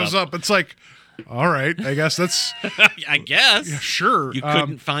just shows up. It's like, all right, I guess that's... I guess. Yeah, sure. You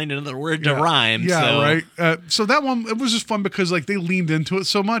couldn't find another word to rhyme. Yeah, so. right. So that one, it was just fun because, like, they leaned into it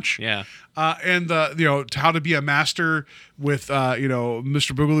so much. Yeah. and the How to Be a Master with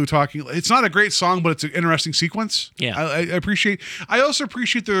Mr. Boogaloo talking. It's not a great song, but it's an interesting sequence. Yeah. I appreciate. I also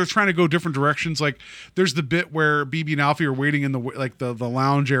appreciate that they're trying to go different directions. Like there's the bit where BB and Alfie are waiting in the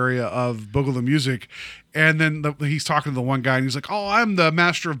lounge area of Boogaloo Music, and then he's talking to the one guy, and he's like, "Oh, I'm the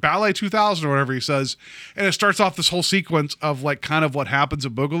master of ballet 2000," or whatever he says, and it starts off this whole sequence of like kind of what happens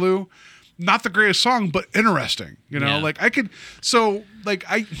at Boogaloo. Not the greatest song, but interesting.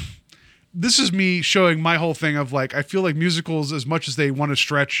 This is me showing my whole thing of like, I feel like musicals, as much as they want to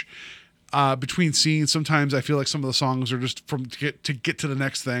stretch between scenes, sometimes I feel like some of the songs are just to get to the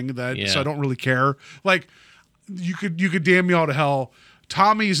next thing so I don't really care. Like you could damn me all to hell.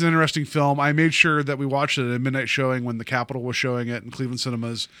 Tommy's an interesting film. I made sure that we watched it at a midnight showing when the Capitol was showing it in Cleveland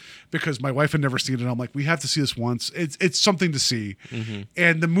cinemas because my wife had never seen it. I'm like, we have to see this once. It's something to see. Mm-hmm.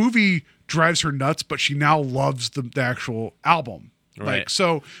 And the movie drives her nuts, but she now loves the actual album. Right.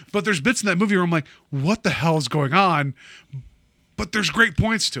 But there's bits in that movie where I'm like, what the hell is going on? But there's great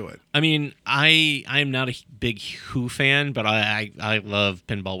points to it. I mean, I'm not a big Who fan, but I love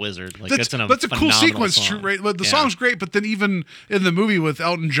Pinball Wizard. Like that's a cool sequence, song. Right? The song's great, but then even in the movie with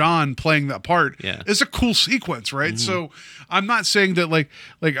Elton John playing that part, it's a cool sequence, right? Mm-hmm. So I'm not saying that like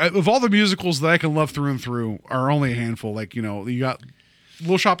of all the musicals that I can love through and through are only a handful. Like you got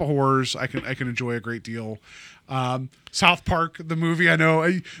Little Shop of Horrors, I can enjoy a great deal. South Park, the movie, I know,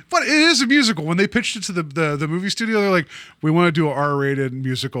 but it is a musical. When they pitched it to the movie studio, they're like, we want to do an R-rated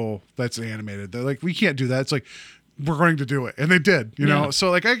musical that's animated. They're like, we can't do that. It's like, we're going to do it. And they did, you know?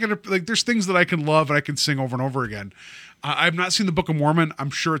 So like, there's things that I can love and I can sing over and over again. I've not seen the Book of Mormon.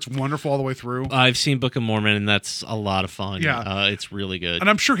 I'm sure it's wonderful all the way through. I've seen Book of Mormon, and that's a lot of fun. Yeah. It's really good. And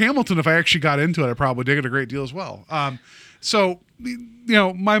I'm sure Hamilton, if I actually got into it, I'd probably dig it a great deal as well. So,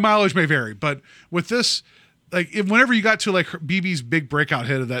 my mileage may vary, but with this, like whenever you got to like BB's big breakout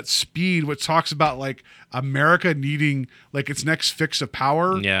hit of that Speed, which talks about like America needing like its next fix of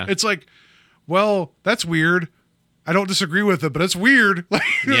power. Yeah. It's like, well, that's weird. I don't disagree with it, but it's weird. Like,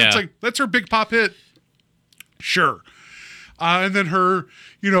 it's like, that's her big pop hit. Sure. And then her,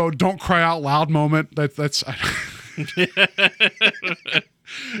 don't cry out loud moment. That's,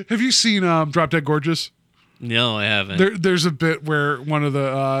 have you seen Drop Dead Gorgeous? No, I haven't. There's a bit where one of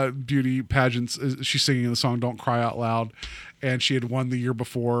the beauty pageants, she's singing the song "Don't Cry Out Loud," and she had won the year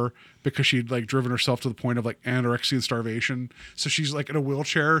before because she'd like driven herself to the point of like anorexia and starvation. So she's like in a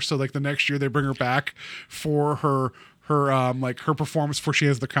wheelchair. So like the next year they bring her back for her performance before she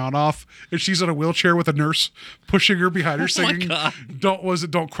has the count off, and she's in a wheelchair with a nurse pushing her behind her singing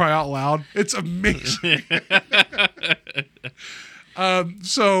 "Don't Cry Out Loud." It's amazing.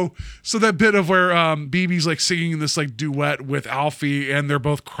 So that bit of where BB's like singing this like duet with Alfie, and they're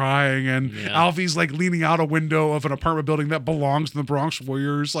both crying, and Alfie's like leaning out a window of an apartment building that belongs to the Bronx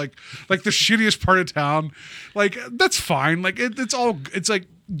Warriors, like the shittiest part of town. Like that's fine. Like it's all. It's like,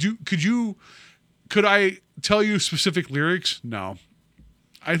 could I tell you specific lyrics? No,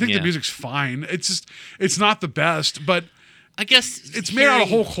 I think the music's fine. It's just it's not the best, but I guess it's made out of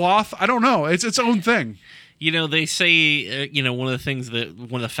whole cloth. I don't know. It's its own thing. They say, one of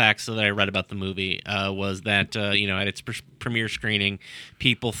the facts that I read about the movie was that, at its premiere screening,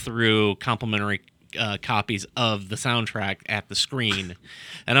 people threw complimentary copies of the soundtrack at the screen,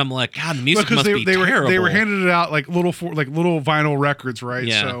 and I'm like, God, the music must be terrible. They were handed it out like little vinyl records, right?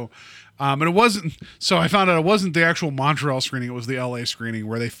 Yeah. So. And it wasn't. So I found out it wasn't the actual Montreal screening; it was the LA screening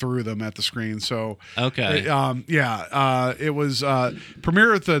where they threw them at the screen. So okay, it was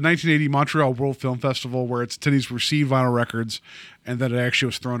premiere at the 1980 Montreal World Film Festival, where its attendees received vinyl records, and then it actually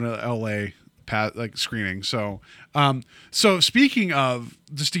was thrown at LA screening. So, so speaking of,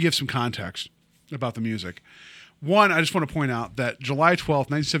 just to give some context about the music. One, I just want to point out that July 12th,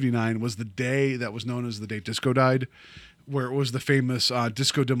 1979 was the day that was known as the day disco died, where it was the famous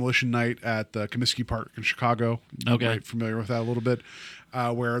disco demolition night at the Comiskey Park in Chicago. Okay. Right, familiar with that a little bit.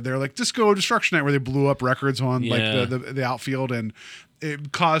 Where they're like disco destruction night, where they blew up records on like the outfield, and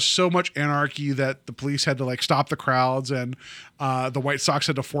it caused so much anarchy that the police had to like stop the crowds, and the White Sox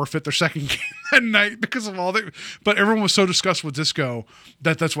had to forfeit their second game that night because of all that. But everyone was so disgusted with disco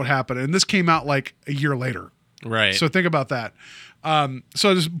that's what happened. And this came out like a year later. Right. So think about that.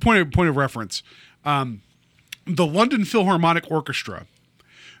 So just point of reference. The London Philharmonic Orchestra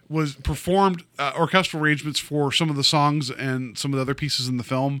was performed orchestral arrangements for some of the songs and some of the other pieces in the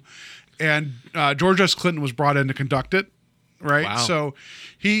film. And George S. Clinton was brought in to conduct it, right? Wow. So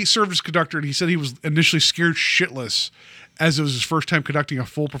he served as conductor, and he said he was initially scared shitless as it was his first time conducting a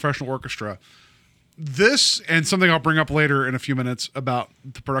full professional orchestra. This, and something I'll bring up later in a few minutes about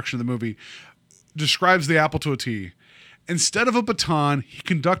the production of the movie, describes the Apple to a T. Instead of a baton, he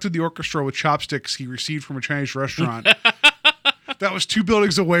conducted the orchestra with chopsticks he received from a Chinese restaurant that was 2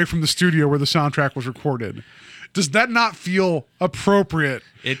 buildings away from the studio where the soundtrack was recorded. Does that not feel appropriate?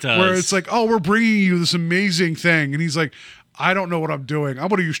 It does. Where it's like, oh, we're bringing you this amazing thing. And he's like, I don't know what I'm doing. I'm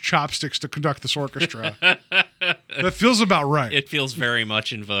going to use chopsticks to conduct this orchestra. That feels about right. It feels very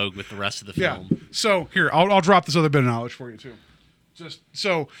much in vogue with the rest of the Yeah. film. So here, I'll drop this other bit of knowledge for you too.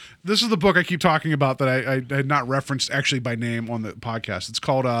 So this is the book I keep talking about that I had not referenced actually by name on the podcast. It's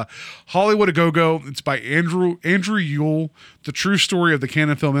called Hollywood a Go-Go. It's by Andrew Yule, The True Story of the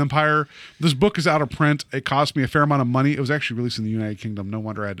Cannon Film Empire. This book is out of print. It cost me a fair amount of money. It was actually released in the United Kingdom. No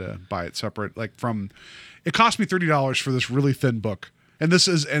wonder I had to buy it separate. It cost me $30 for this really thin book. And this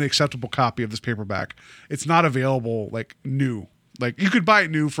is an acceptable copy of this paperback. It's not available new. You could buy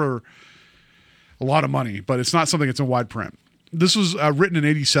it new for a lot of money, but it's not something that's in wide print. This was written in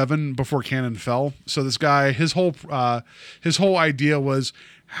 '87 before Cannon fell. So this guy, his whole idea was,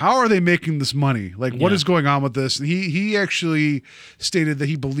 how are they making this money? What is going on with this? And he actually stated that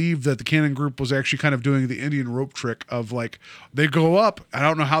he believed that the Cannon Group was actually kind of doing the Indian rope trick of they go up. I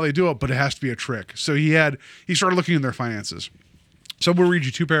don't know how they do it, but it has to be a trick. So he started looking in their finances. So we'll read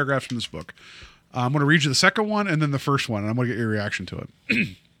you 2 paragraphs from this book. I'm going to read you the second one and then the first one, and I'm going to get your reaction to it.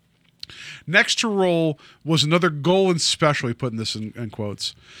 Next to roll was another Golan special, he put in this in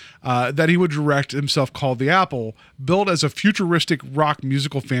quotes, that he would direct himself called The Apple, built as a futuristic rock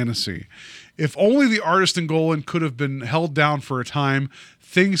musical fantasy. If only the artist in Golan could have been held down for a time,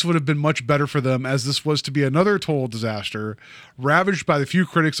 things would have been much better for them, as this was to be another total disaster, ravaged by the few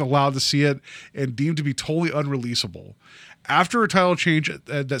critics allowed to see it and deemed to be totally unreleasable. After a title change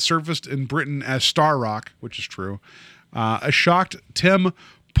that surfaced in Britain as Star Rock, which is true, a shocked Tim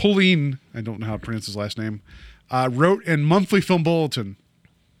Pauline, I don't know how to pronounce his last name, wrote in Monthly Film Bulletin,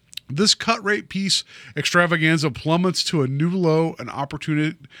 this cut-rate piece extravaganza plummets to a new low and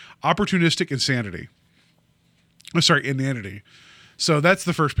opportunistic insanity. Inanity. So that's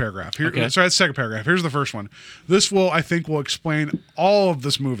the first paragraph. Sorry, that's the second paragraph. Here's the first one. This I think will explain all of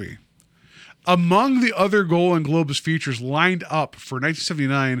this movie. Among the other Golden Globes features lined up for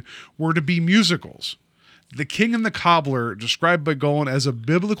 1979 were to be musicals. The King and the Cobbler, described by Golan as a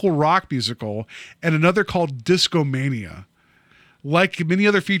biblical rock musical, and another called Discomania. Like many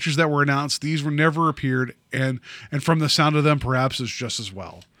other features that were announced, these were never appeared, and from the sound of them, perhaps is just as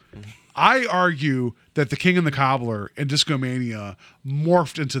well. I argue that The King and the Cobbler and Discomania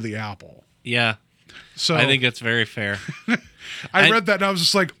morphed into The Apple. Yeah. So I think that's very fair. I read that and I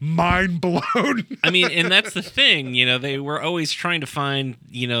was just mind blown. I mean, and that's the thing, they were always trying to find,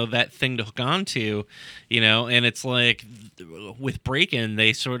 that thing to hook on to, and it's with Breakin',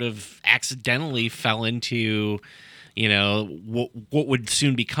 they sort of accidentally fell into, what would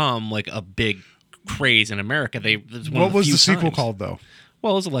soon become a big craze in America. What was the sequel called, though?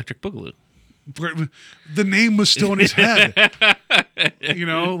 Well, it was Electric Boogaloo. The name was still in his head.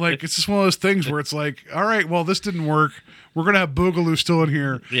 It's just one of those things where it's all right, well, this didn't work. We're going to have Boogaloo still in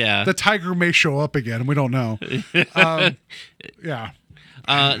here. Yeah. The tiger may show up again, and we don't know. Yeah.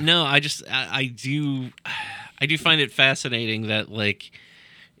 No, I do find it fascinating that,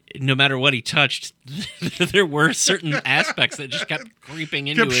 no matter what he touched, there were certain aspects that just kept creeping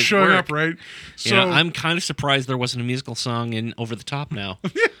into his showing work. up, right? So I'm kind of surprised there wasn't a musical song in Over the Top Now.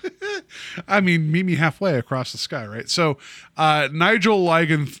 I mean, meet me halfway across the sky, right? So Nigel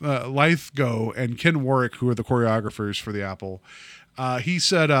Lithgow and Ken Warwick, who are the choreographers for The Apple, he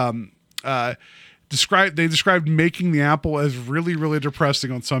said they described making The Apple as really, really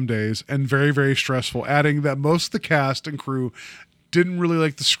depressing on some days and very, very stressful, adding that most of the cast and crew didn't really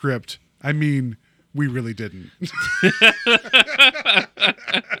like the script. I mean, we really didn't.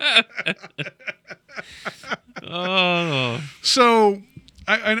 Oh. So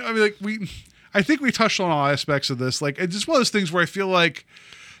I mean, I think we touched on all aspects of this. It's just one of those things where I feel like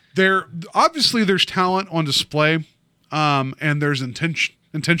there's talent on display, and there's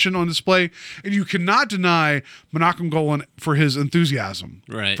intention on display, and you cannot deny Menachem Golan for his enthusiasm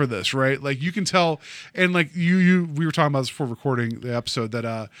for this, right? You can tell, and we were talking about this before recording the episode,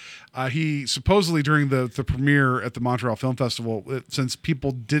 that he supposedly during the premiere at the Montreal Film Festival, since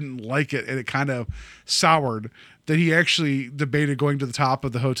people didn't like it and it kind of soured, that he actually debated going to the top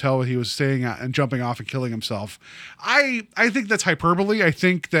of the hotel he was staying at and jumping off and killing himself. I think that's hyperbole. I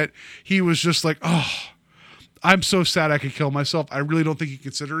think that he was just I'm so sad I could kill myself. I really don't think he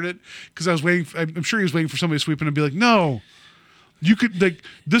considered it, because I'm sure he was waiting for somebody to sweep in and be like, no, you could,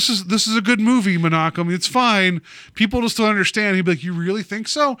 this is a good movie, Menachem. It's fine. People just don't understand. He'd be like, you really think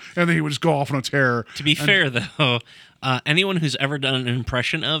so? And then he would just go off on a tear. To be fair, though, anyone who's ever done an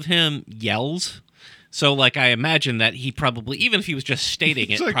impression of him yells. So, like, I imagine that he probably, even if he was just stating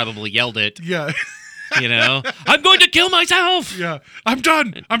it, like- probably yelled it. Yeah. You know, I'm going to kill myself. Yeah. I'm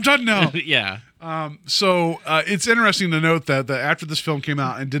done now. Yeah. So it's interesting to note that after this film came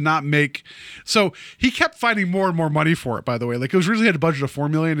out and did not make, so he kept finding more and more money for it. By the way, like it was originally had a budget of $4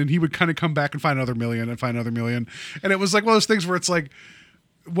 million, and he would kind of come back and find another million and find another million, and it was like one of those things where it's like,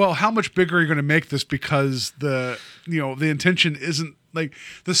 well, how much bigger are you going to make this? Because the intention isn't like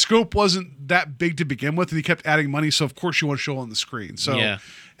the scope wasn't that big to begin with, and he kept adding money. So of course you want to show it on the screen. So Yeah.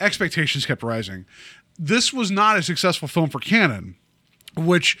 expectations kept rising. This was not a successful film for Cannon,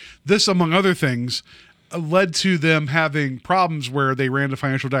 which this, among other things, led to them having problems where they ran into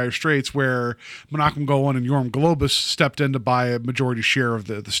financial dire straits, where Menachem Golan and Yoram Globus stepped in to buy a majority share of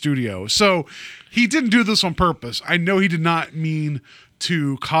the studio. So he didn't do this on purpose. I know he did not mean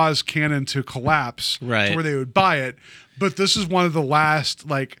to cause Cannon to collapse to Right. where they would buy it, but this is one of the last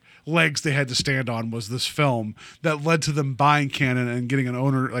legs they had to stand on, was this film that led to them buying Cannon and getting an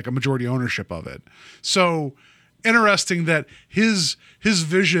owner, like a majority ownership of it. So interesting that his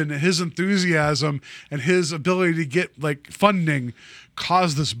vision, his enthusiasm, and his ability to get like funding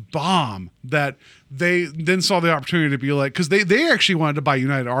caused this bomb that they then saw the opportunity to be like, because they actually wanted to buy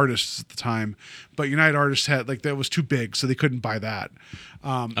United Artists at the time, but United Artists had that was too big, so they couldn't buy that.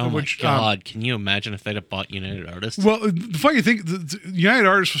 Oh my God! Can you imagine if they'd have bought United Artists? Well, the funny thing, the United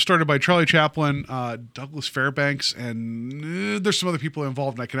Artists was started by Charlie Chaplin, Douglas Fairbanks, and there's some other people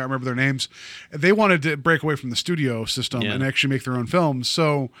involved, and I cannot remember their names. They wanted to break away from the studio system and actually make their own films.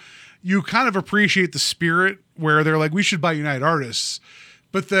 So you kind of appreciate the spirit where they're like, we should buy United Artists.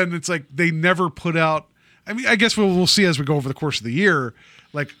 But then it's like they never put out, I mean, I guess we'll see as we go over the course of the year,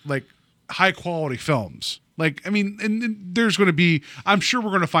 like high quality films. Like, I mean, and there's going to be, I'm sure we're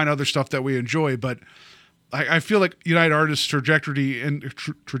going to find other stuff that we enjoy, but I feel like United Artists' trajectory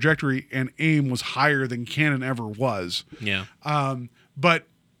and aim was higher than Cannon ever was. Yeah. But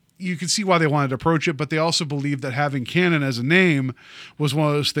you can see why they wanted to approach it, but they also believed that having Cannon as a name was one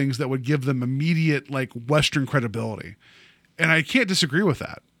of those things that would give them immediate like Western credibility. And I can't disagree with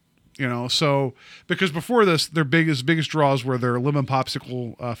that. You know, so because before this, their biggest draws were their Lemon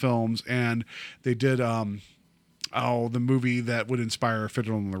Popsicle films, and they did the movie that would inspire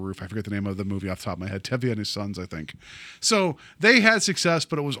Fiddler on the Roof. I forget the name of the movie off the top of my head. Tevye and His Sons, I think. So they had success,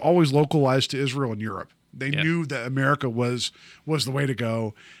 but it was always localized to Israel and Europe. They knew that America was the way to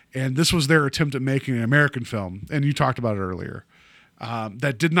go, and this was their attempt at making an American film. And you talked about it earlier.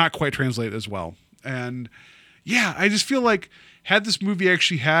 That did not quite translate as well. And yeah, I just feel like had this movie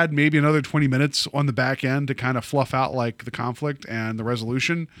actually had maybe another 20 minutes on the back end to kind of fluff out like the conflict and the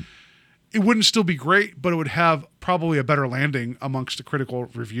resolution, it wouldn't still be great, but it would have probably a better landing amongst the critical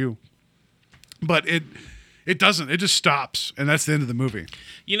review. But it doesn't. It just stops, and that's the end of the movie.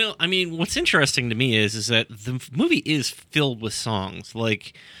 You know, I mean, what's interesting to me is that the movie is filled with songs.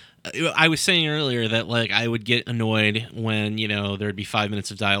 Like, I was saying earlier that, like, I would get annoyed when, you know, there'd be 5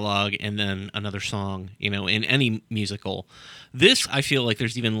 minutes of dialogue and then another song, you know, in any musical. This, I feel like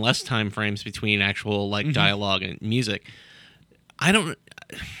there's even less time frames between actual, like, dialogue and music.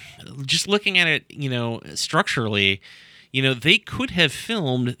 Just looking at it, you know, structurally, you know, they could have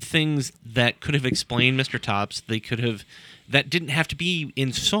filmed things that could have explained Mr. Tops. They could have, that didn't have to be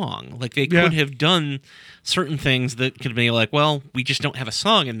in song. Like, they could have done certain things that could be like, well, we just don't have a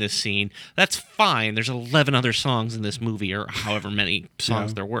song in this scene. That's fine. There's 11 other songs in this movie, or however many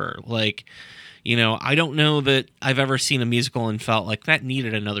songs there were. Like, you know, I don't know that I've ever seen a musical and felt like that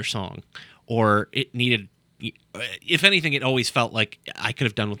needed another song, or it needed, if anything, it always felt like I could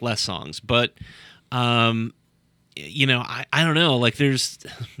have done with less songs. But, you know, I don't know, like there's,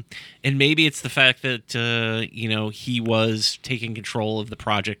 and maybe it's the fact that, you know, he was taking control of the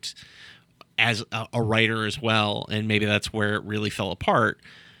project as a writer as well, and maybe that's where it really fell apart.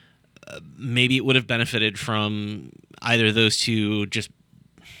 Maybe it would have benefited from either those two just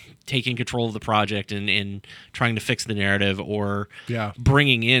taking control of the project and trying to fix the narrative, or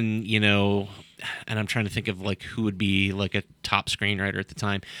bringing in, you know, and I'm trying to think of like who would be like a top screenwriter at the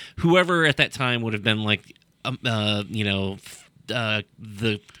time. Whoever at that time would have been like, you know,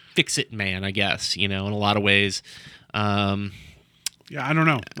 the fix-it man, I guess, you know, in a lot of ways. Yeah, I don't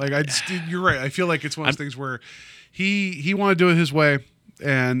know. Like, you're right. I feel like it's one of those things where he wanted to do it his way,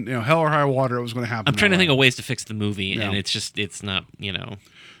 and, you know, hell or high water, it was going to happen. I'm trying to think of ways to fix the movie, and it's not, you know.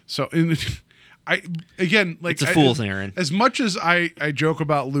 So, it's a fool's errand. As much as I joke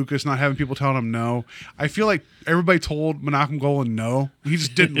about Lucas not having people telling him no, I feel like everybody told Menachem Golan no. He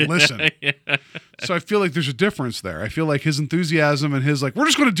just didn't listen. So I feel like there's a difference there. I feel like his enthusiasm and his like, we're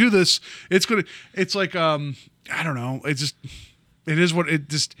just going to do this. It's like, I don't know. It's just, It is what it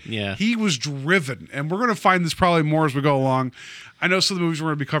just. Yeah. He was driven, and we're going to find this probably more as we go along. I know some of the movies we're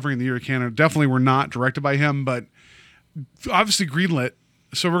going to be covering in the year of Canada definitely were not directed by him, but obviously greenlit.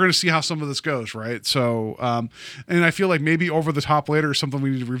 So we're going to see how some of this goes, right? So, and I feel like maybe Over the Top Later is something we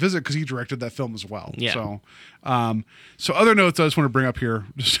need to revisit because he directed that film as well. Yeah. So other notes I just want to bring up here.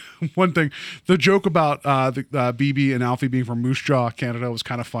 Just one thing, the joke about the BB and Alfie being from Moose Jaw, Canada, was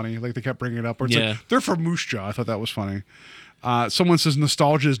kind of funny. Like they kept bringing it up. Where it's like they're from Moose Jaw. I thought that was funny. Someone says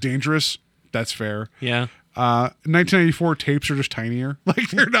nostalgia is dangerous. That's fair. Yeah. 1994 tapes are just tinier. Like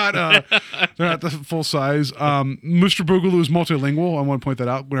they're not the full size. Mr. Boogaloo is multilingual. I want to point that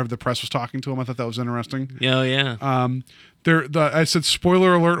out. Whenever the press was talking to him, I thought that was interesting. Oh yeah. I said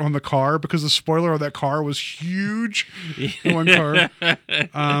spoiler alert on the car because the spoiler of that car was huge. The one car.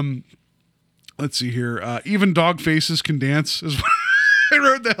 Let's see here. Even dog faces can dance is what I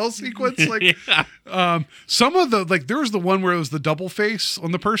wrote the hell sequence. Like some of the there was the one where it was the double face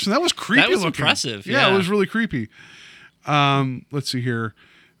on the person. That was creepy. That was looking. impressive. Yeah, Yeah, it was really creepy. Let's see here.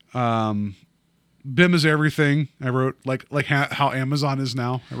 BIM is everything. I wrote like how Amazon is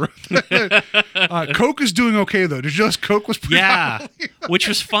now. I wrote Coke is doing okay though. Did you notice Coke was pretty high? Which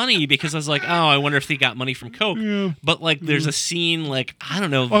was funny because I was like, oh, I wonder if they got money from Coke. Yeah. But like, there's a scene like I don't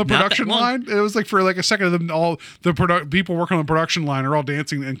know on the production line. It was like for like a second of them, all the people working on the production line are all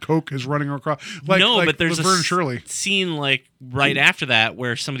dancing and Coke is running across. But there's Laverne a and Shirley scene like right after that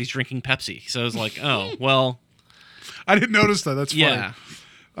where somebody's drinking Pepsi. So I was like, oh well. I didn't notice that. That's funny. Yeah.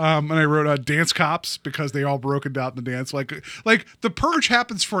 And I wrote dance cops because they all broke it out in the dance. Like the purge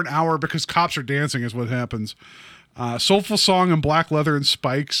happens for an hour because cops are dancing is what happens. Soulful song and black leather and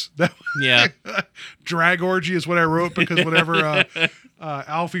spikes. Yeah. Drag orgy is what I wrote because whenever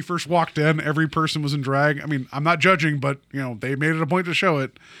Alfie first walked in, every person was in drag. I mean, I'm not judging, but they made it a point to show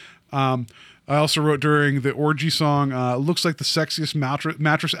it. I also wrote during the orgy song, looks like the sexiest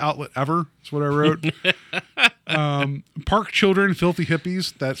mattress outlet ever. That's what I wrote. Park children, filthy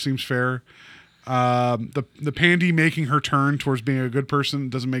hippies. That seems fair. The Pandy making her turn towards being a good person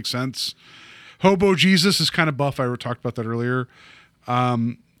doesn't make sense. Hobo Jesus is kind of buff. I talked about that earlier.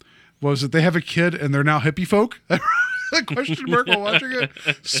 Was it they have a kid and they're now hippie folk? Question mark while watching it.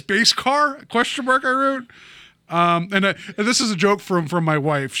 Space car? Question mark I wrote. And this is a joke from my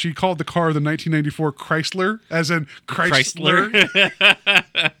wife. She called the car the 1994 Chrysler, as in Chrysler.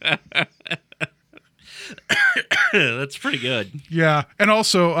 That's pretty good. Yeah, and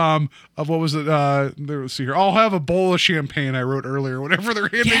also, what was it? Let's see here. I'll have a bowl of champagne. I wrote earlier. Whatever they're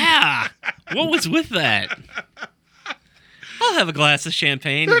handing. Yeah. What was with that? I'll have a glass of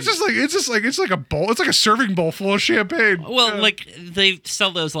champagne. It's like a bowl. It's like a serving bowl full of champagne. Well, like they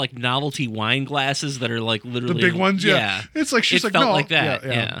sell those like novelty wine glasses that are like literally the big ones. Yeah. It's like she's it like felt no, like that.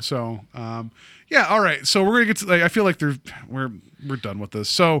 Yeah. So, yeah. All right. So we're gonna get to. I feel like we're done with this.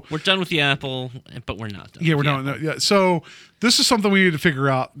 So we're done with the Apple, but we're not done. Yeah, we're done. Yeah. So this is something we need to figure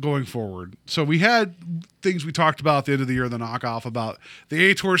out going forward. So we had things we talked about at the end of the year, the knockoff about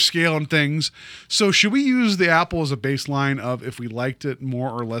the ATOR scale and things. So should we use the Apple as a baseline of if we liked it more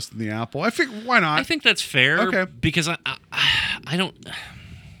or less than the Apple? I think why not? I think that's fair. Okay. Because I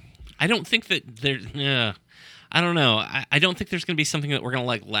don't think that there. I don't know. I don't think there's going to be something that we're going to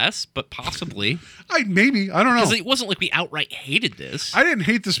like less, but possibly. Maybe. I don't know. Because it wasn't like we outright hated this. I didn't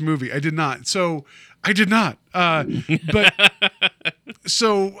hate this movie. I did not. So I did not. But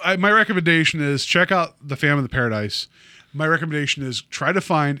so my recommendation is check out The Phantom of the Paradise. My recommendation is try to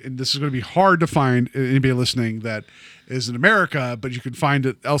find, and this is going to be hard to find anybody listening that is in America, but you can find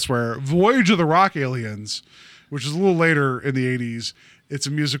it elsewhere. Voyage of the Rock Aliens, which is a little later in the 80s. It's a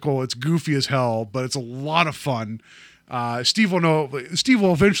musical. It's goofy as hell, but it's a lot of fun. Steve will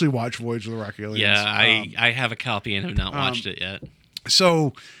eventually watch Voyage of the Rock Aliens. Yeah, I have a copy and have not watched it yet.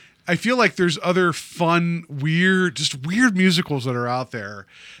 So I feel like there's other fun, weird musicals that are out there.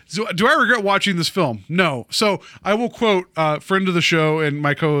 So, do I regret watching this film? No. So I will quote friend of the show and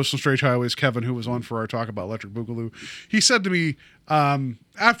my co-host on Strange Highways, Kevin, who was on for our talk about Electric Boogaloo. He said to me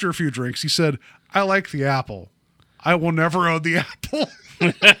after a few drinks, he said, "I like the Apple. I will never own the Apple."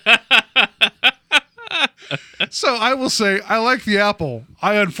 So I will say, I like the Apple.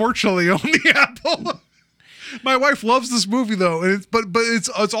 I unfortunately own the Apple. My wife loves this movie though, and but it's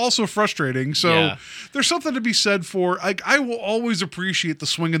also frustrating. So there's something to be said for I will always appreciate the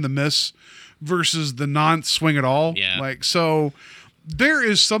swing and the miss versus the non-swing at all. Yeah. So there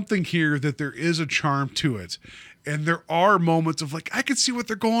is something here that there is a charm to it. And there are moments of I can see what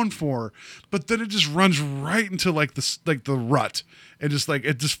they're going for, but then it just runs right into the rut and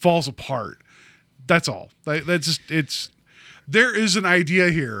it just falls apart. That's all. There is an idea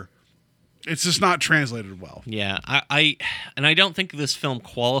here It's just not translated well. Yeah, I don't think this film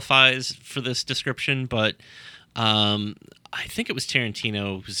qualifies for this description, but I think it was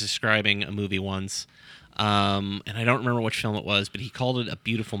Tarantino who was describing a movie once, and I don't remember which film it was, but he called it a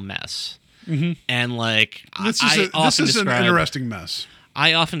beautiful mess. Mm-hmm. And like, this is an interesting mess.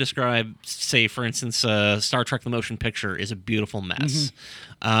 I often describe, say, for instance, Star Trek: The Motion Picture is a beautiful mess.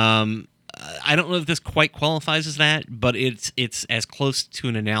 Mm-hmm. I don't know if this quite qualifies as that, but it's as close to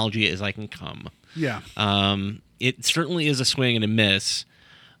an analogy as I can come. Yeah. It certainly is a swing and a miss,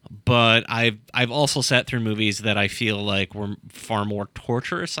 but I've also sat through movies that I feel like were far more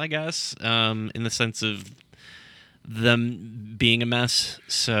torturous, I guess, in the sense of them being a mess.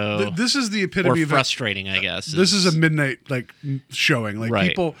 So this is the epitome or of frustrating, I guess. This is a midnight like showing. Like right.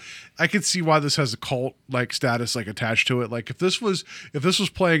 People, I could see why this has a cult like status like attached to it. Like if this was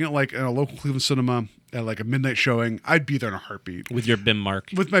playing at like in a local Cleveland cinema at like a midnight showing, I'd be there in a heartbeat with your BIM mark,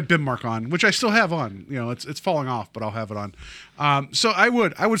 with my BIM mark on, which I still have on. You know, it's falling off, but I'll have it on. So I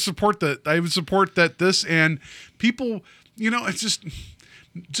would support that. I would support that. This and people, you know, it's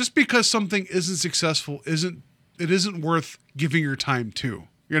just because something isn't successful isn't worth giving your time to,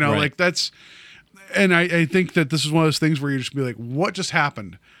 you know, right. Like that's, and I think that this is one of those things where you just be like, what just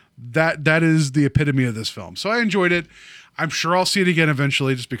happened? That is the epitome of this film. So I enjoyed it. I'm sure I'll see it again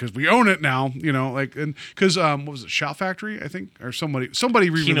eventually just because we own it now, you know, like, and cause, what was it? Shout Factory, I think, or somebody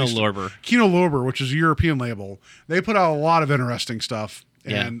re-released Kino Lorber, which is a European label. They put out a lot of interesting stuff.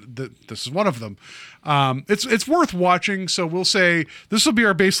 And this is one of them. It's worth watching. So we'll say this will be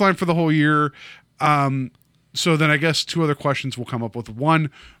our baseline for the whole year. So then I guess two other questions will come up with.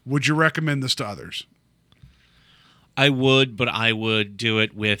 One, would you recommend this to others? I would, but I would do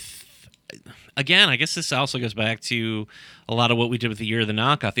it with, again, I guess this also goes back to a lot of what we did with the Year of the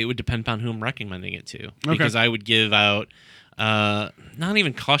Knockoff. It would depend on who I'm recommending it to. Because I would give out, not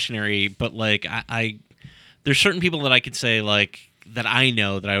even cautionary, but like I there's certain people that I could say like, that I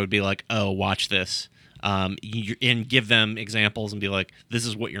know that I would be like, oh, watch this. And give them examples and be like, this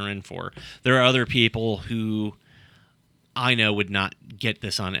is what you're in for. There are other people who I know would not get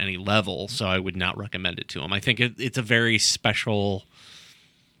this on any level, so I would not recommend it to them. I think it's a very special,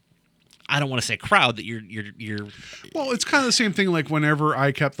 I don't want to say crowd that you're. Well, it's kind of the same thing. Like whenever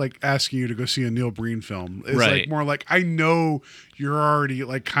I kept like asking you to go see a Neil Breen film, it's right. Like more like I know you're already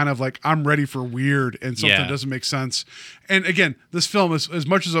like kind of like I'm ready for weird and something doesn't make sense. And again, this film is as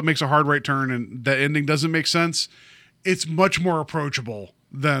much as it makes a hard right turn and the ending doesn't make sense, it's much more approachable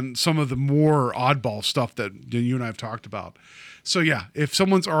than some of the more oddball stuff that you and I have talked about. So yeah, if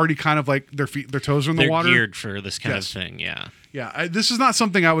someone's already kind of like their toes are in the water, they're geared for this kind of thing. Yeah. Yeah, this is not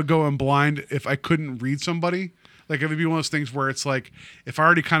something I would go in blind if I couldn't read somebody. Like, it would be one of those things where it's like, if I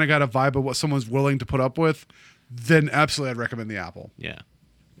already kind of got a vibe of what someone's willing to put up with, then absolutely I'd recommend The Apple. Yeah.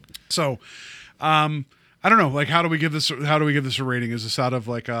 So, I don't know. Like, how do we give this a rating? Is this out of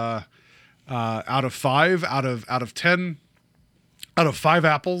like out of 5, out of 10, out of 5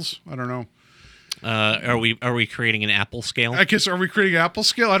 apples? I don't know. Are we creating an Apple scale? I guess, are we creating an Apple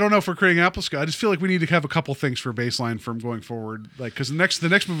scale? I don't know if we're creating an Apple scale. I just feel like we need to have a couple things for baseline from going forward. Like, because the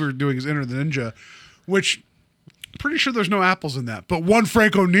next movie we're doing is Enter the Ninja, which pretty sure there's no apples in that, but one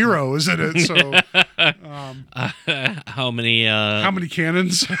Franco Nero is in it. So, how many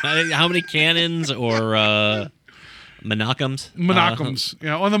cannons? How many cannons or monocums? Monocums.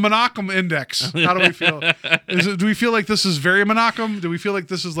 On the monocum index. How do we feel? Do we feel like this is very monocum? Do we feel like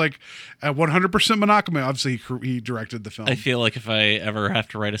this is like a 100% monocum? Obviously, he directed the film. I feel like if I ever have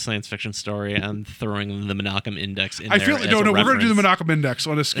to write a science fiction story, I'm throwing the monocum index in there. We're going to do the monocum index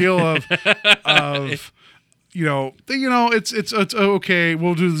on a scale of it's okay.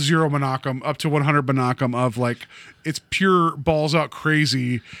 We'll do the 0 monocum up to 100 monocum of like it's pure balls out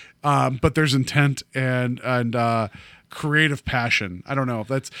crazy. But there's intent and creative passion. I don't know.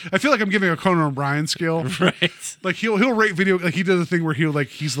 I feel like I'm giving a Conan O'Brien scale. Right. Like he'll rate video, like he did the thing where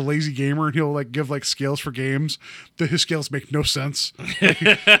he's the lazy gamer and he'll like give like scales for games. His scales make no sense. Like,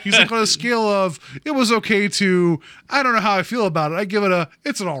 he's like on a scale of it was okay to I don't know how I feel about it. I give it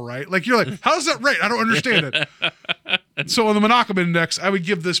it's an all right. Like you're like, how's that right? I don't understand it. So on the monocum index, I would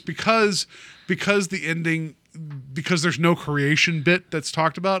give this because the ending, because there's no creation bit that's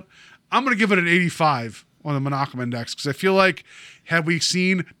talked about, I'm going to give it an 85 on the monocum index because I feel like had we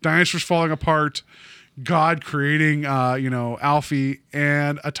seen dinosaurs falling apart, God creating, Alfie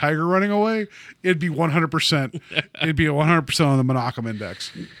and a tiger running away, it'd be 100%. It'd be a 100% on the monocum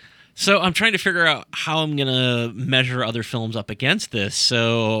index. So I'm trying to figure out how I'm going to measure other films up against this.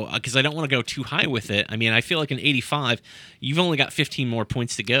 So, because I don't want to go too high with it. I mean, I feel like an 85, you've only got 15 more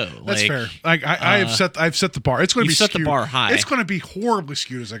points to go. That's fair. I've set the bar. It's going to be set skewed. the bar high. It's going to be horribly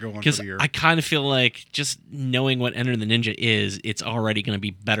skewed as I go on for Because the year. I kind of feel like just knowing what Enter the Ninja is, it's already going to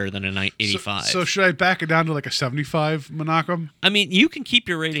be better than an 85. So should I back it down to like a 75, Menachem? I mean, you can keep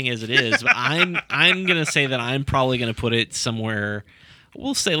your rating as it is, but I'm going to say that I'm probably going to put it somewhere.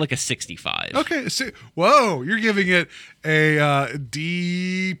 We'll say like a 65. Okay. Whoa, you're giving it a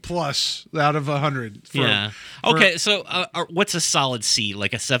D plus out of 100. Yeah. Okay. So what's a solid C?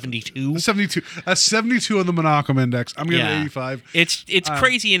 Like a 72? 72. A 72 on the Menachem Index. I'm giving it 85. It's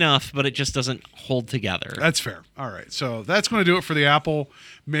crazy enough, but it just doesn't hold together. That's fair. All right. So that's going to do it for the Apple.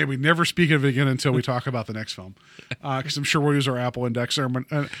 May we never speak of it again until we talk about the next film, because I'm sure we'll use our Apple Index, our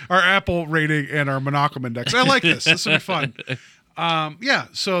Apple rating, and our Menachem Index. I like this. This will be fun. Yeah,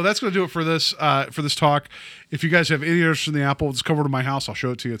 so that's going to do it for this talk. If you guys have any interest in the Apple, just come over to my house. I'll show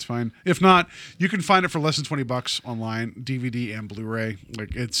it to you. It's fine. If not, you can find it for less than $20 online, DVD and Blu-ray.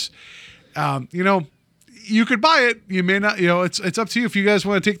 Like it's, you could buy it. You may not. It's up to you if you guys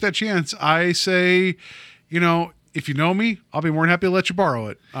want to take that chance. I say, if you know me, I'll be more than happy to let you borrow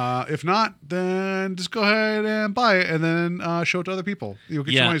it. If not, then just go ahead and buy it and then show it to other people. You'll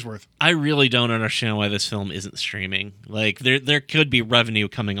get your money's worth. I really don't understand why this film isn't streaming. Like there could be revenue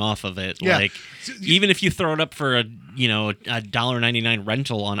coming off of it. Yeah. Like even if you throw it up for a $1.99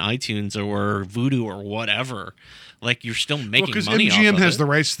 rental on iTunes or Vudu or whatever. Like you're still making money off of it. Because MGM has the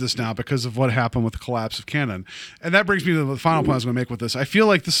rights to this now because of what happened with the collapse of Canon. And that brings me to the final point I was going to make with this. I feel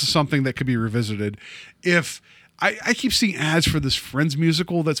like this is something that could be revisited if I keep seeing ads for this Friends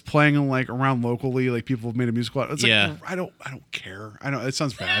musical that's playing in like around locally. Like people have made a musical out. It's like, I don't care. I know it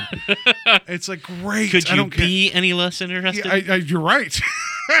sounds bad. It's like great. Could you be any less interested? Yeah, you're right.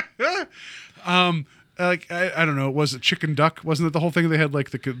 Like I don't know. Was it Chicken Duck? Wasn't it the whole thing? They had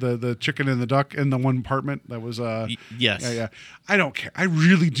like the chicken and the duck in the one apartment. That was yes. Yeah. I don't care. I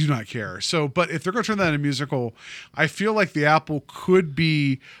really do not care. So, but if they're going to turn that into a musical, I feel like the Apple could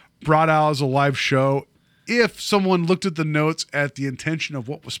be brought out as a live show. If someone looked at the notes at the intention of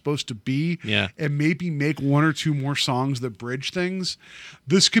what was supposed to be, and maybe make one or two more songs that bridge things,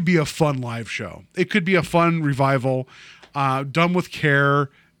 this could be a fun live show. It could be a fun revival, done with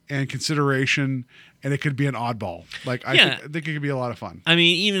care and consideration, and it could be an oddball. Like I think it could be a lot of fun. I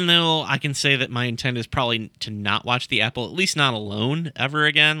mean, even though I can say that my intent is probably to not watch the Apple, at least not alone ever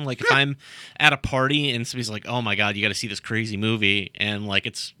again. Like if I'm at a party and somebody's like, "Oh my God, you got to see this crazy movie," and like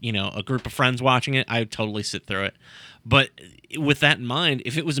it's a group of friends watching it, I would totally sit through it. But with that in mind,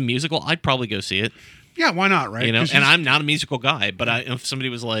 if it was a musical, I'd probably go see it. Yeah, why not, right? And I'm not a musical guy, but if somebody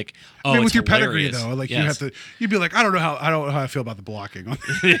was like, "Oh, I mean, it's with your hilarious. pedigree though, like Yes. you'd be like, I don't know how I feel about the blocking.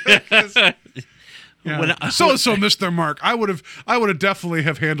 When So missed their mark. I would have definitely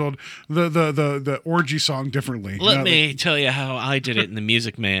have handled the orgy song differently. Let me tell you how I did it in The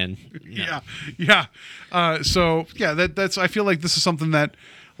Music Man. Yeah. That's. I feel like this is something that,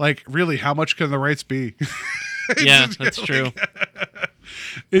 like, really, how much can the rights be? Yeah, that's true.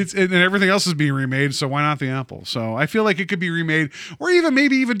 And everything else is being remade, so why not the Apple? So I feel like it could be remade, or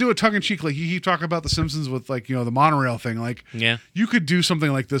maybe even do a tongue in cheek, like you keep talking about The Simpsons with the monorail thing. Like, you could do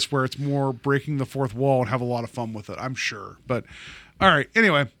something like this where it's more breaking the fourth wall and have a lot of fun with it. I'm sure. But all right,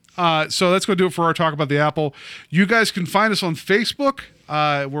 anyway. So that's going to do it for our talk about the Apple. You guys can find us on Facebook,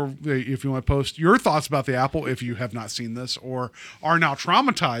 where if you want to post your thoughts about the Apple, if you have not seen this or are now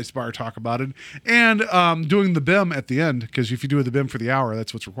traumatized by our talk about it, and doing the BIM at the end, because if you do the BIM for the hour,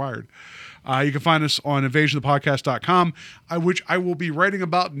 that's what's required. You can find us on invasionthepodcast.com, which I will be writing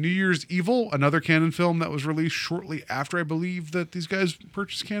about New Year's Evil, another Canon film that was released shortly after I believe that these guys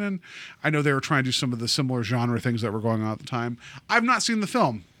purchased Canon. I know they were trying to do some of the similar genre things that were going on at the time. I've not seen the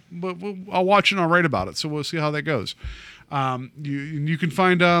film, but I'll watch and I'll write about it, so we'll see how that goes. You can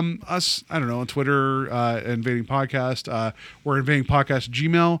find us, I don't know, on Twitter, Invading Podcast. We're Invading Podcast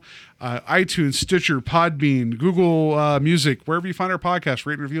Gmail, iTunes, Stitcher, Podbean, Google Music, wherever you find our podcast,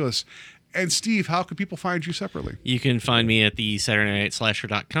 rate and review us. And Steve, how can people find you separately? You can find me at the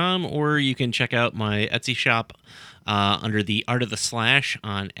SaturdayNightSlasher.com, or you can check out my Etsy shop under the Art of the Slash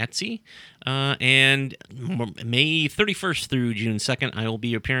on Etsy. And May 31st through June 2nd, I will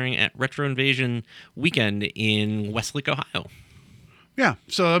be appearing at Retro Invasion Weekend in Westlake, Ohio. Yeah,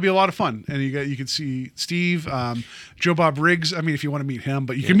 so that'll be a lot of fun, and you can see Steve, Joe Bob Riggs. I mean, if you want to meet him,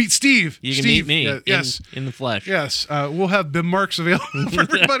 but you can meet Steve. You can Steve, meet me. Yes, in the flesh. yes. We'll have BIM marks available for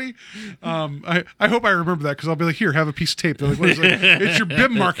everybody. I hope I remember that because I'll be like, here, have a piece of tape. They're like, what is it? It's your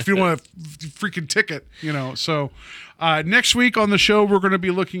BIM mark if you want a freaking ticket. So. Next week on the show, we're going to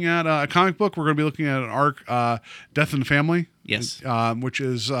be looking at a comic book. We're going to be looking at an arc, Death in the Family. Yes. Which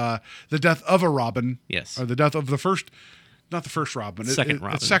is the death of a Robin. Yes. Or the death of the first, not the first Robin. Second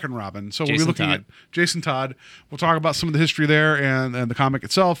Robin. It's second Robin. So Jason we'll be looking Todd. at Jason Todd. We'll talk about some of the history there and the comic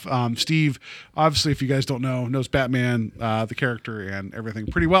itself. Steve, obviously, if you guys don't know, knows Batman, the character, and everything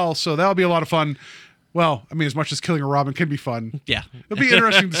pretty well. So that'll be a lot of fun. Well, I mean, as much as killing a Robin can be fun. Yeah. It'll be an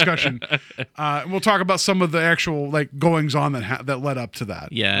interesting discussion. We'll talk about some of the actual goings on that led up to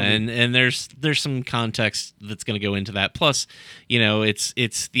that. Yeah, and there's some context that's going to go into that. Plus, it's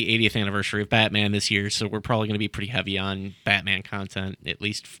the 80th anniversary of Batman this year, so we're probably going to be pretty heavy on Batman content, at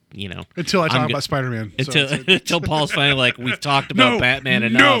least, Until I talk about Spider-Man. Until Paul's finally like, we've talked about Batman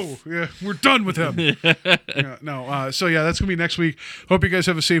enough. No, yeah, we're done with him. So yeah, that's going to be next week. Hope you guys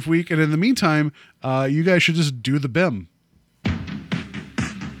have a safe week. And in the meantime, you guys should just do the BIM.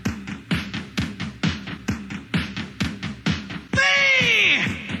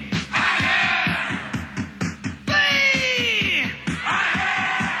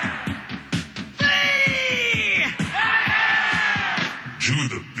 Do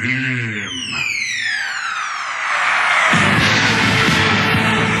the BIM.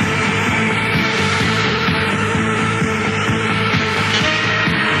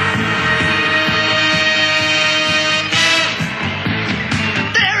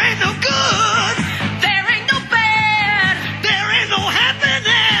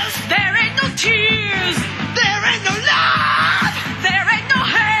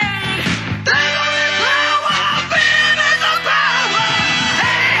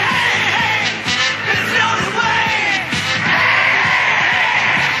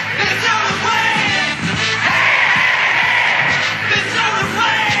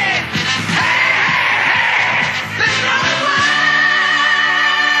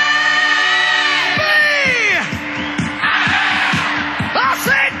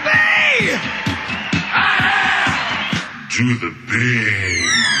 Do the BIM.